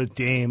 years with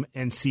Dame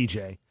and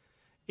CJ.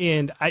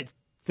 And I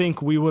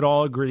think we would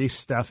all agree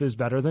Steph is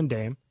better than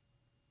Dame.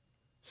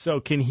 So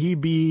can he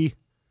be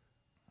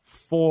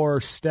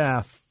for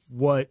Steph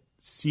what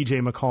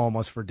CJ McCollum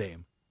was for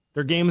Dame?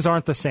 Their games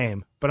aren't the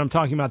same, but I'm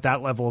talking about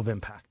that level of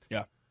impact.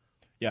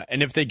 Yeah,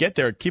 and if they get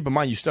there, keep in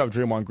mind you still have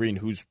Draymond Green,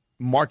 who's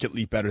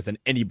markedly better than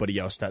anybody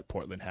else that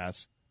Portland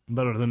has.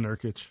 Better than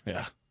Nurkic.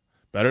 Yeah.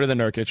 Better than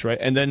Nurkic, right?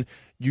 And then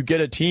you get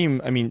a team,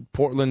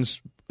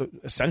 Portland's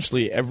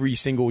essentially every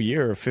single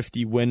year a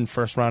 50-win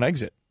first-round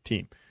exit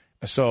team.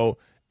 So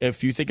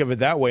if you think of it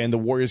that way and the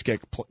Warriors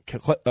get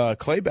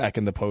Clay back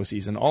in the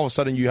postseason, all of a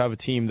sudden you have a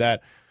team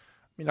that,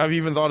 I've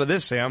even thought of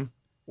this, Sam.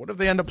 What if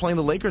they end up playing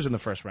the Lakers in the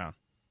first round?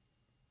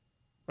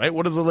 right?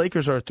 What if the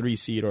Lakers are a 3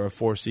 seed or a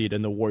 4 seed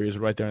and the Warriors are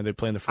right there and they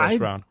play in the first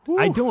round? Woo.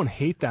 I don't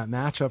hate that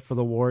matchup for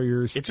the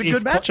Warriors. It's a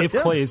good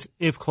matchup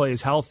if Clay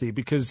is healthy,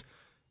 because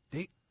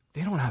they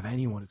don't have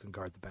anyone who can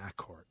guard the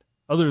backcourt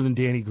other than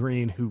Danny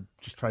Green, who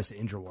just tries to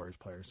injure Warriors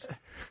players.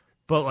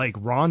 But like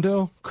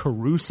Rondo,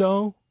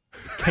 Caruso,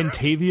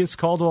 Kentavious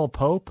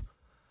Caldwell-Pope,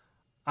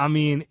 I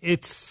mean,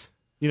 it's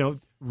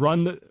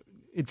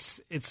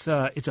it's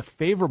a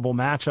favorable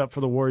matchup for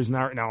the Warriors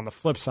now. Now on the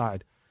flip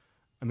side,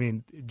 I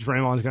mean,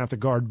 Draymond's gonna have to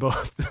guard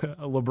both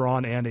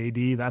LeBron and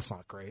AD. That's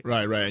not great.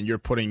 Right, and you're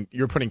putting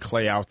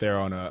Clay out there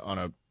on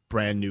a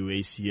brand new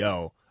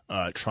ACL,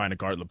 trying to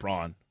guard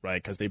LeBron,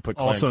 right? Because they put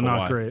Clay also and Kawhi.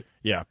 Not great.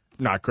 Yeah,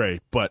 not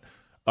great. But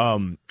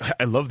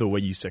I love the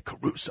way you said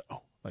Caruso.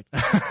 Like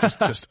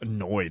just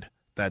annoyed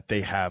that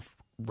they have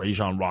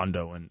Rajon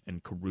Rondo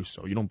and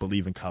Caruso. You don't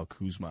believe in Kyle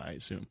Kuzma, I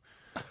assume.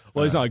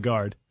 Well, he's not a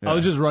guard. Yeah. I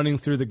was just running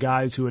through the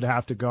guys who would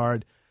have to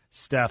guard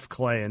Steph,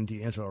 Clay, and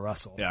D'Angelo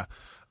Russell. Yeah.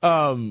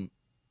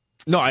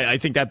 No, I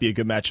think that'd be a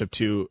good matchup,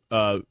 too.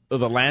 The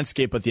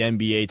landscape of the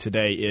NBA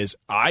today is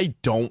I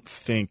don't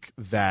think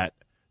that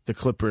the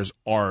Clippers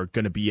are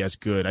going to be as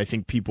good. I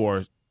think people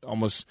are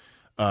almost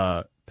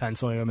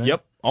penciling them in.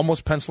 Yep,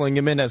 almost penciling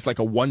them in as like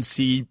a 1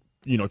 seed,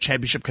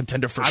 championship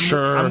contender for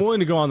sure. I'm willing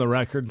to go on the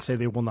record and say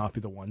they will not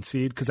be the 1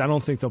 seed because I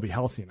don't think they'll be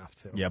healthy enough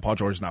to. Yeah, Paul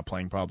George is not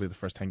playing probably the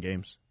first 10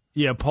 games.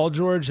 Yeah, Paul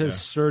George has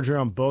surgery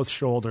on both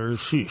shoulders.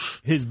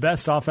 Sheesh. His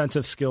best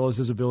offensive skill is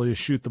his ability to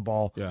shoot the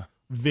ball. Yeah.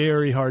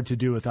 Very hard to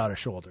do without a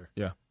shoulder.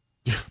 Yeah.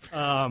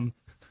 And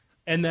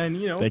then,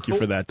 Thank you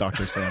for that,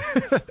 Dr. Sam.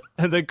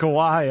 And then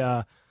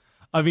Kawhi,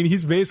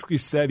 he's basically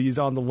said he's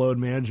on the load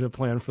management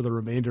plan for the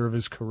remainder of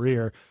his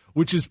career,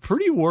 which is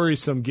pretty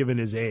worrisome given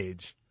his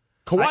age.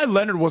 Kawhi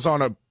Leonard was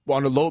on a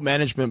load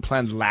management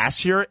plan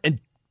last year and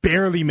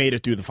barely made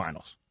it through the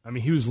finals. I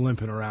mean, he was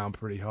limping around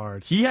pretty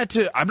hard. He had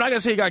to, I'm not going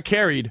to say he got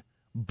carried,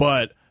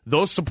 but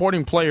those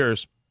supporting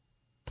players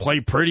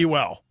played pretty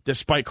well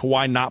despite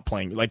Kawhi not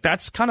playing. Like,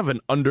 that's kind of an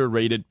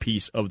underrated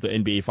piece of the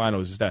NBA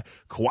Finals is that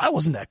Kawhi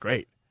wasn't that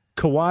great.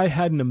 Kawhi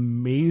had an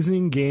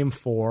amazing Game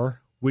 4,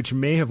 which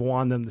may have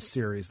won them the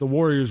series. The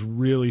Warriors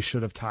really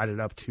should have tied it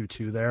up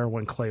 2-2 there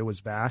when Clay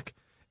was back.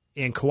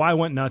 And Kawhi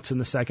went nuts in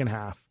the second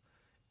half.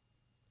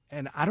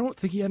 And I don't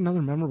think he had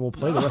another memorable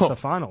play the rest of the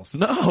finals.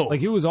 No.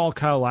 Like, it was all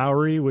Kyle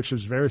Lowry, which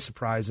was very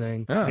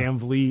surprising. Yeah. Van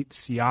Vliet,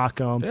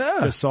 Siakam,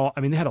 Gasol. I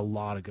mean, they had a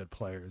lot of good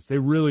players. They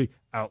really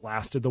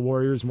outlasted the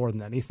Warriors more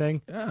than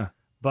anything. Yeah.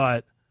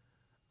 But,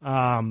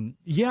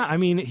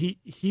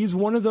 he's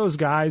one of those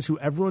guys who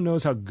everyone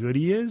knows how good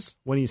he is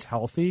when he's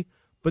healthy.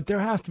 But there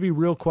have to be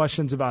real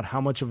questions about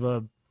how much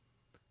you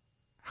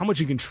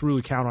can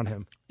truly count on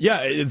him.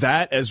 Yeah,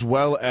 that as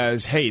well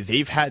as, hey,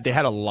 they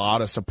had a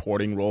lot of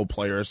supporting role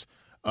players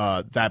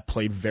that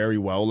played very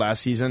well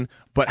last season,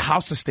 but how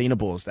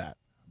sustainable is that,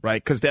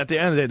 right? Because at the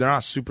end of the day, they're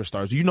not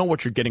superstars. You know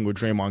what you're getting with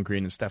Draymond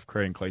Green and Steph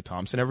Curry and Klay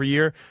Thompson every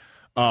year.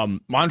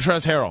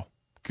 Montrezl Harrell,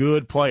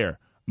 good player,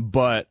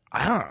 but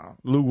I don't know.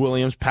 Lou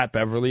Williams, Pat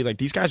Beverly, like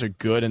these guys are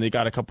good, and they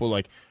got a couple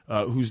like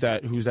who's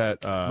that?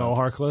 Mo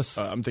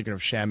Harkless. I'm thinking of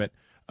Shamet.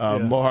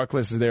 Mo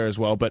Harkless is there as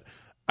well, but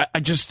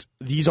I just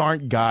these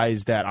aren't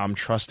guys that I'm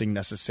trusting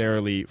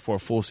necessarily for a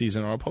full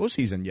season or a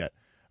postseason yet.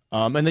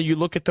 And then you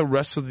look at the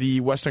rest of the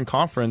Western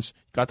Conference.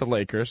 You got the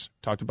Lakers,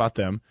 talked about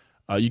them.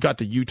 You got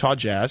the Utah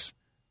Jazz,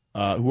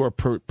 who are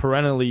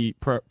perennially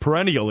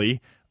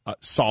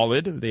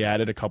solid. They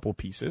added a couple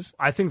pieces.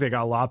 I think they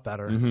got a lot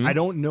better. Mm-hmm. I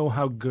don't know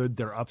how good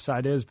their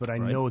upside is, but I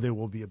know they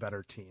will be a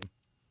better team.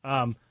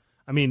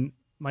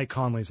 Mike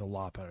Conley's a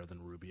lot better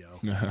than Rubio.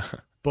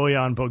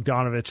 Bojan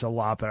Bogdanovic a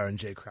lot better than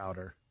Jay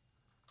Crowder.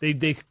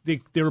 They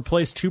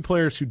replaced 2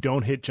 players who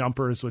don't hit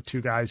jumpers with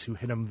 2 guys who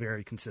hit them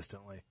very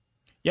consistently.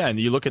 Yeah, and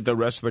you look at the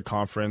rest of the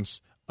conference.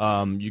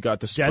 You got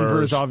the Spurs.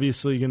 Denver's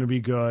obviously going to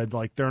be good.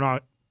 Like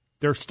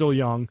they're still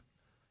young.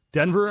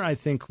 Denver, I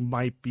think,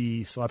 might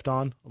be slept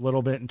on a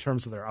little bit in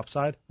terms of their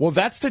upside. Well,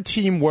 that's the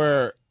team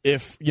where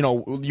if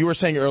you were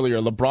saying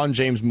earlier, LeBron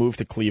James moved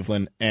to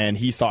Cleveland and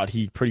he thought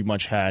he pretty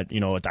much had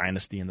a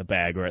dynasty in the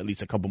bag or at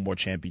least a couple more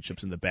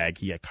championships in the bag.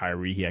 He had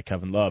Kyrie, he had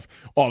Kevin Love.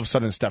 All of a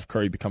sudden, Steph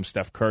Curry becomes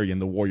Steph Curry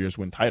and the Warriors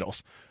win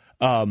titles.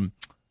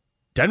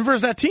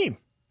 Denver's that team.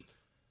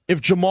 If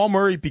Jamal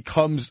Murray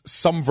becomes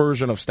some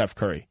version of Steph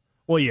Curry.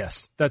 Well,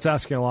 yes, that's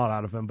asking a lot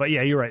out of him. But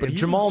yeah, you're right. But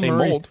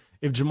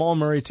If Jamal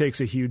Murray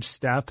takes a huge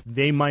step,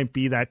 they might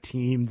be that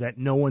team that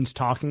no one's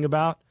talking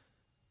about.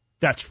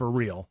 That's for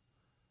real.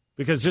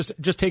 Because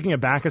just taking it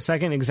back a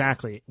second,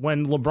 exactly.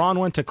 When LeBron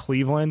went to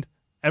Cleveland,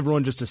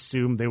 everyone just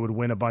assumed they would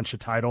win a bunch of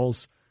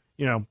titles.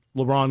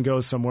 LeBron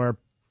goes somewhere,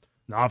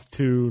 not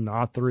 2,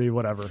 not 3,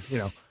 whatever,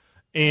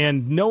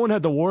 And no one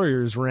had the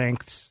Warriors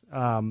ranked.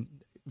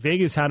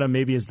 Vegas had them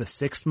maybe as the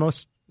 6th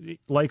most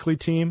likely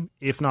team,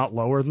 if not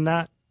lower than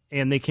that,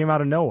 and they came out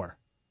of nowhere.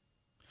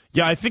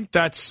 Yeah, I think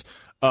that's...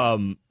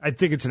 I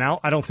think it's an out.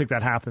 I don't think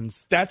that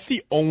happens. That's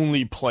the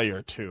only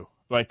player, too.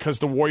 Like, because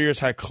the Warriors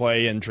had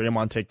Clay and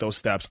Draymond take those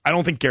steps. I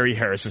don't think Gary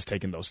Harris is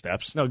taking those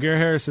steps. No, Gary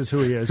Harris is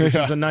who he is, which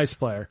is a nice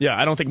player. Yeah,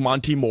 I don't think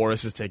Monty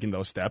Morris is taking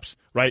those steps,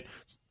 right?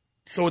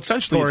 So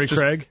essentially, Torrey it's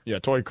just, Craig? Yeah,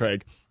 Torrey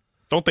Craig.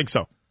 Don't think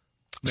so.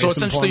 Mason So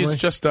essentially, Plumlee?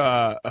 it's just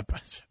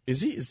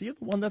is he the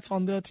one that's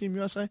on the Team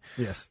USA?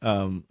 Yes.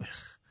 The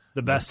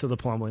best of the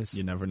Plumleys.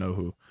 You never know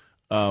who.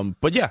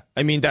 But yeah,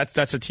 I mean that's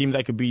a team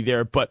that could be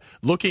there. But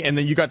looking, and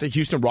then you got the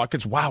Houston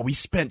Rockets. Wow, we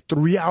spent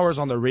 3 hours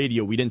on the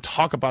radio. We didn't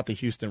talk about the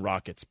Houston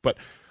Rockets, but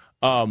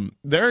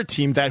they're a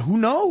team that who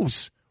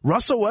knows?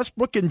 Russell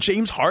Westbrook and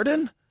James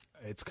Harden.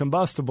 It's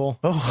combustible.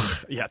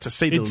 Oh, yeah, to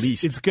say the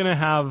least. It's gonna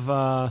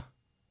have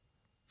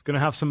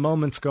some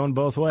moments going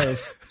both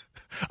ways.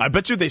 I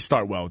bet you they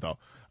start well though.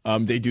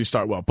 They do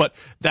start well, but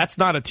that's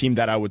not a team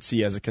that I would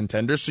see as a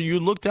contender. So you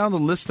look down the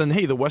list and,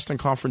 hey, the Western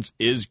Conference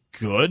is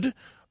good,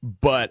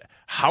 but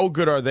how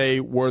good are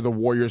they where the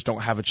Warriors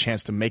don't have a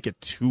chance to make it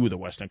to the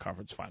Western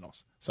Conference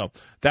Finals? So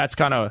that's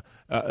kind of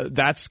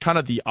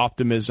the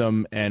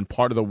optimism and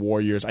part of the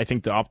Warriors. I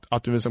think the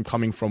optimism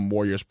coming from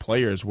Warriors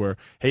players where,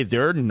 hey,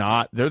 they're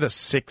the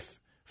sixth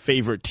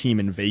favorite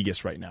team in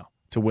Vegas right now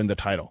to win the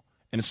title.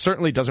 And it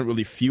certainly doesn't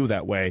really feel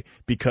that way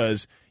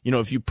because,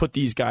 if you put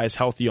these guys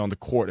healthy on the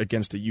court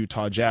against the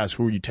Utah Jazz,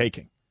 who are you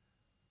taking?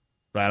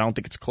 Right? I don't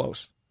think it's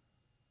close.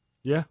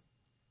 Yeah.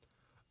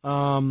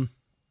 Oh,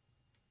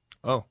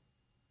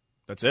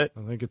 that's it.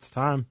 I think it's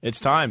time. It's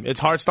time. It's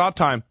hard stop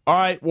time. All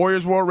right,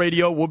 Warriors World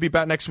Radio. We'll be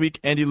back next week.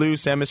 Andy Liu,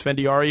 Sam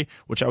Esfandiari.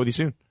 We'll chat with you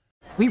soon.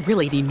 We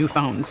really need new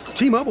phones.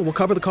 T-Mobile will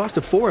cover the cost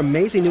of 4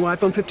 amazing new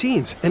iPhone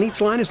 15s, and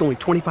each line is only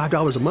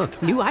 $25 a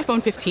month. New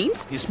iPhone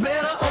 15s? It's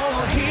better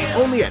over here.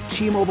 Only at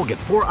T-Mobile, get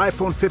 4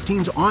 iPhone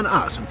 15s on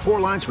us and 4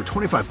 lines for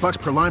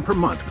 $25 per line per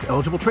month with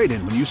eligible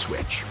trade-in when you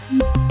switch.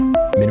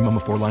 Minimum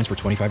of 4 lines for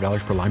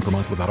 $25 per line per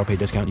month with autopay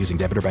discount using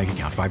debit or bank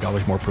account.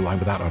 $5 more per line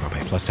without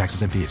autopay, plus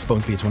taxes and fees.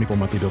 Phone fee at 24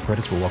 monthly bill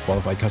credits for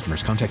well-qualified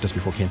customers. Contact us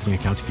before canceling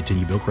account to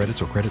continue bill credits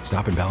or credit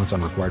stop and balance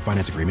on required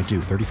finance agreement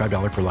due.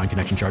 $35 per line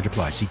connection charge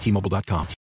applies. See T-Mobile.com.